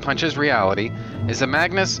Magnus Punches Reality is a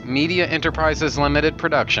Magnus Media Enterprises Limited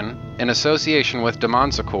production in association with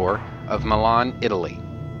Demonsacor of Milan, Italy.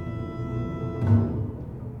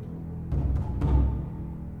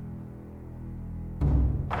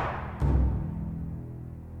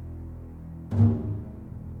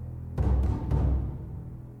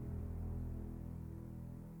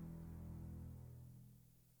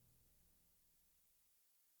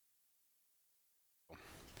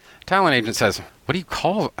 Talent agent says, "What do you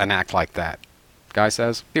call an act like that?" Guy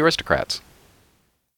says, "The Aristocrats."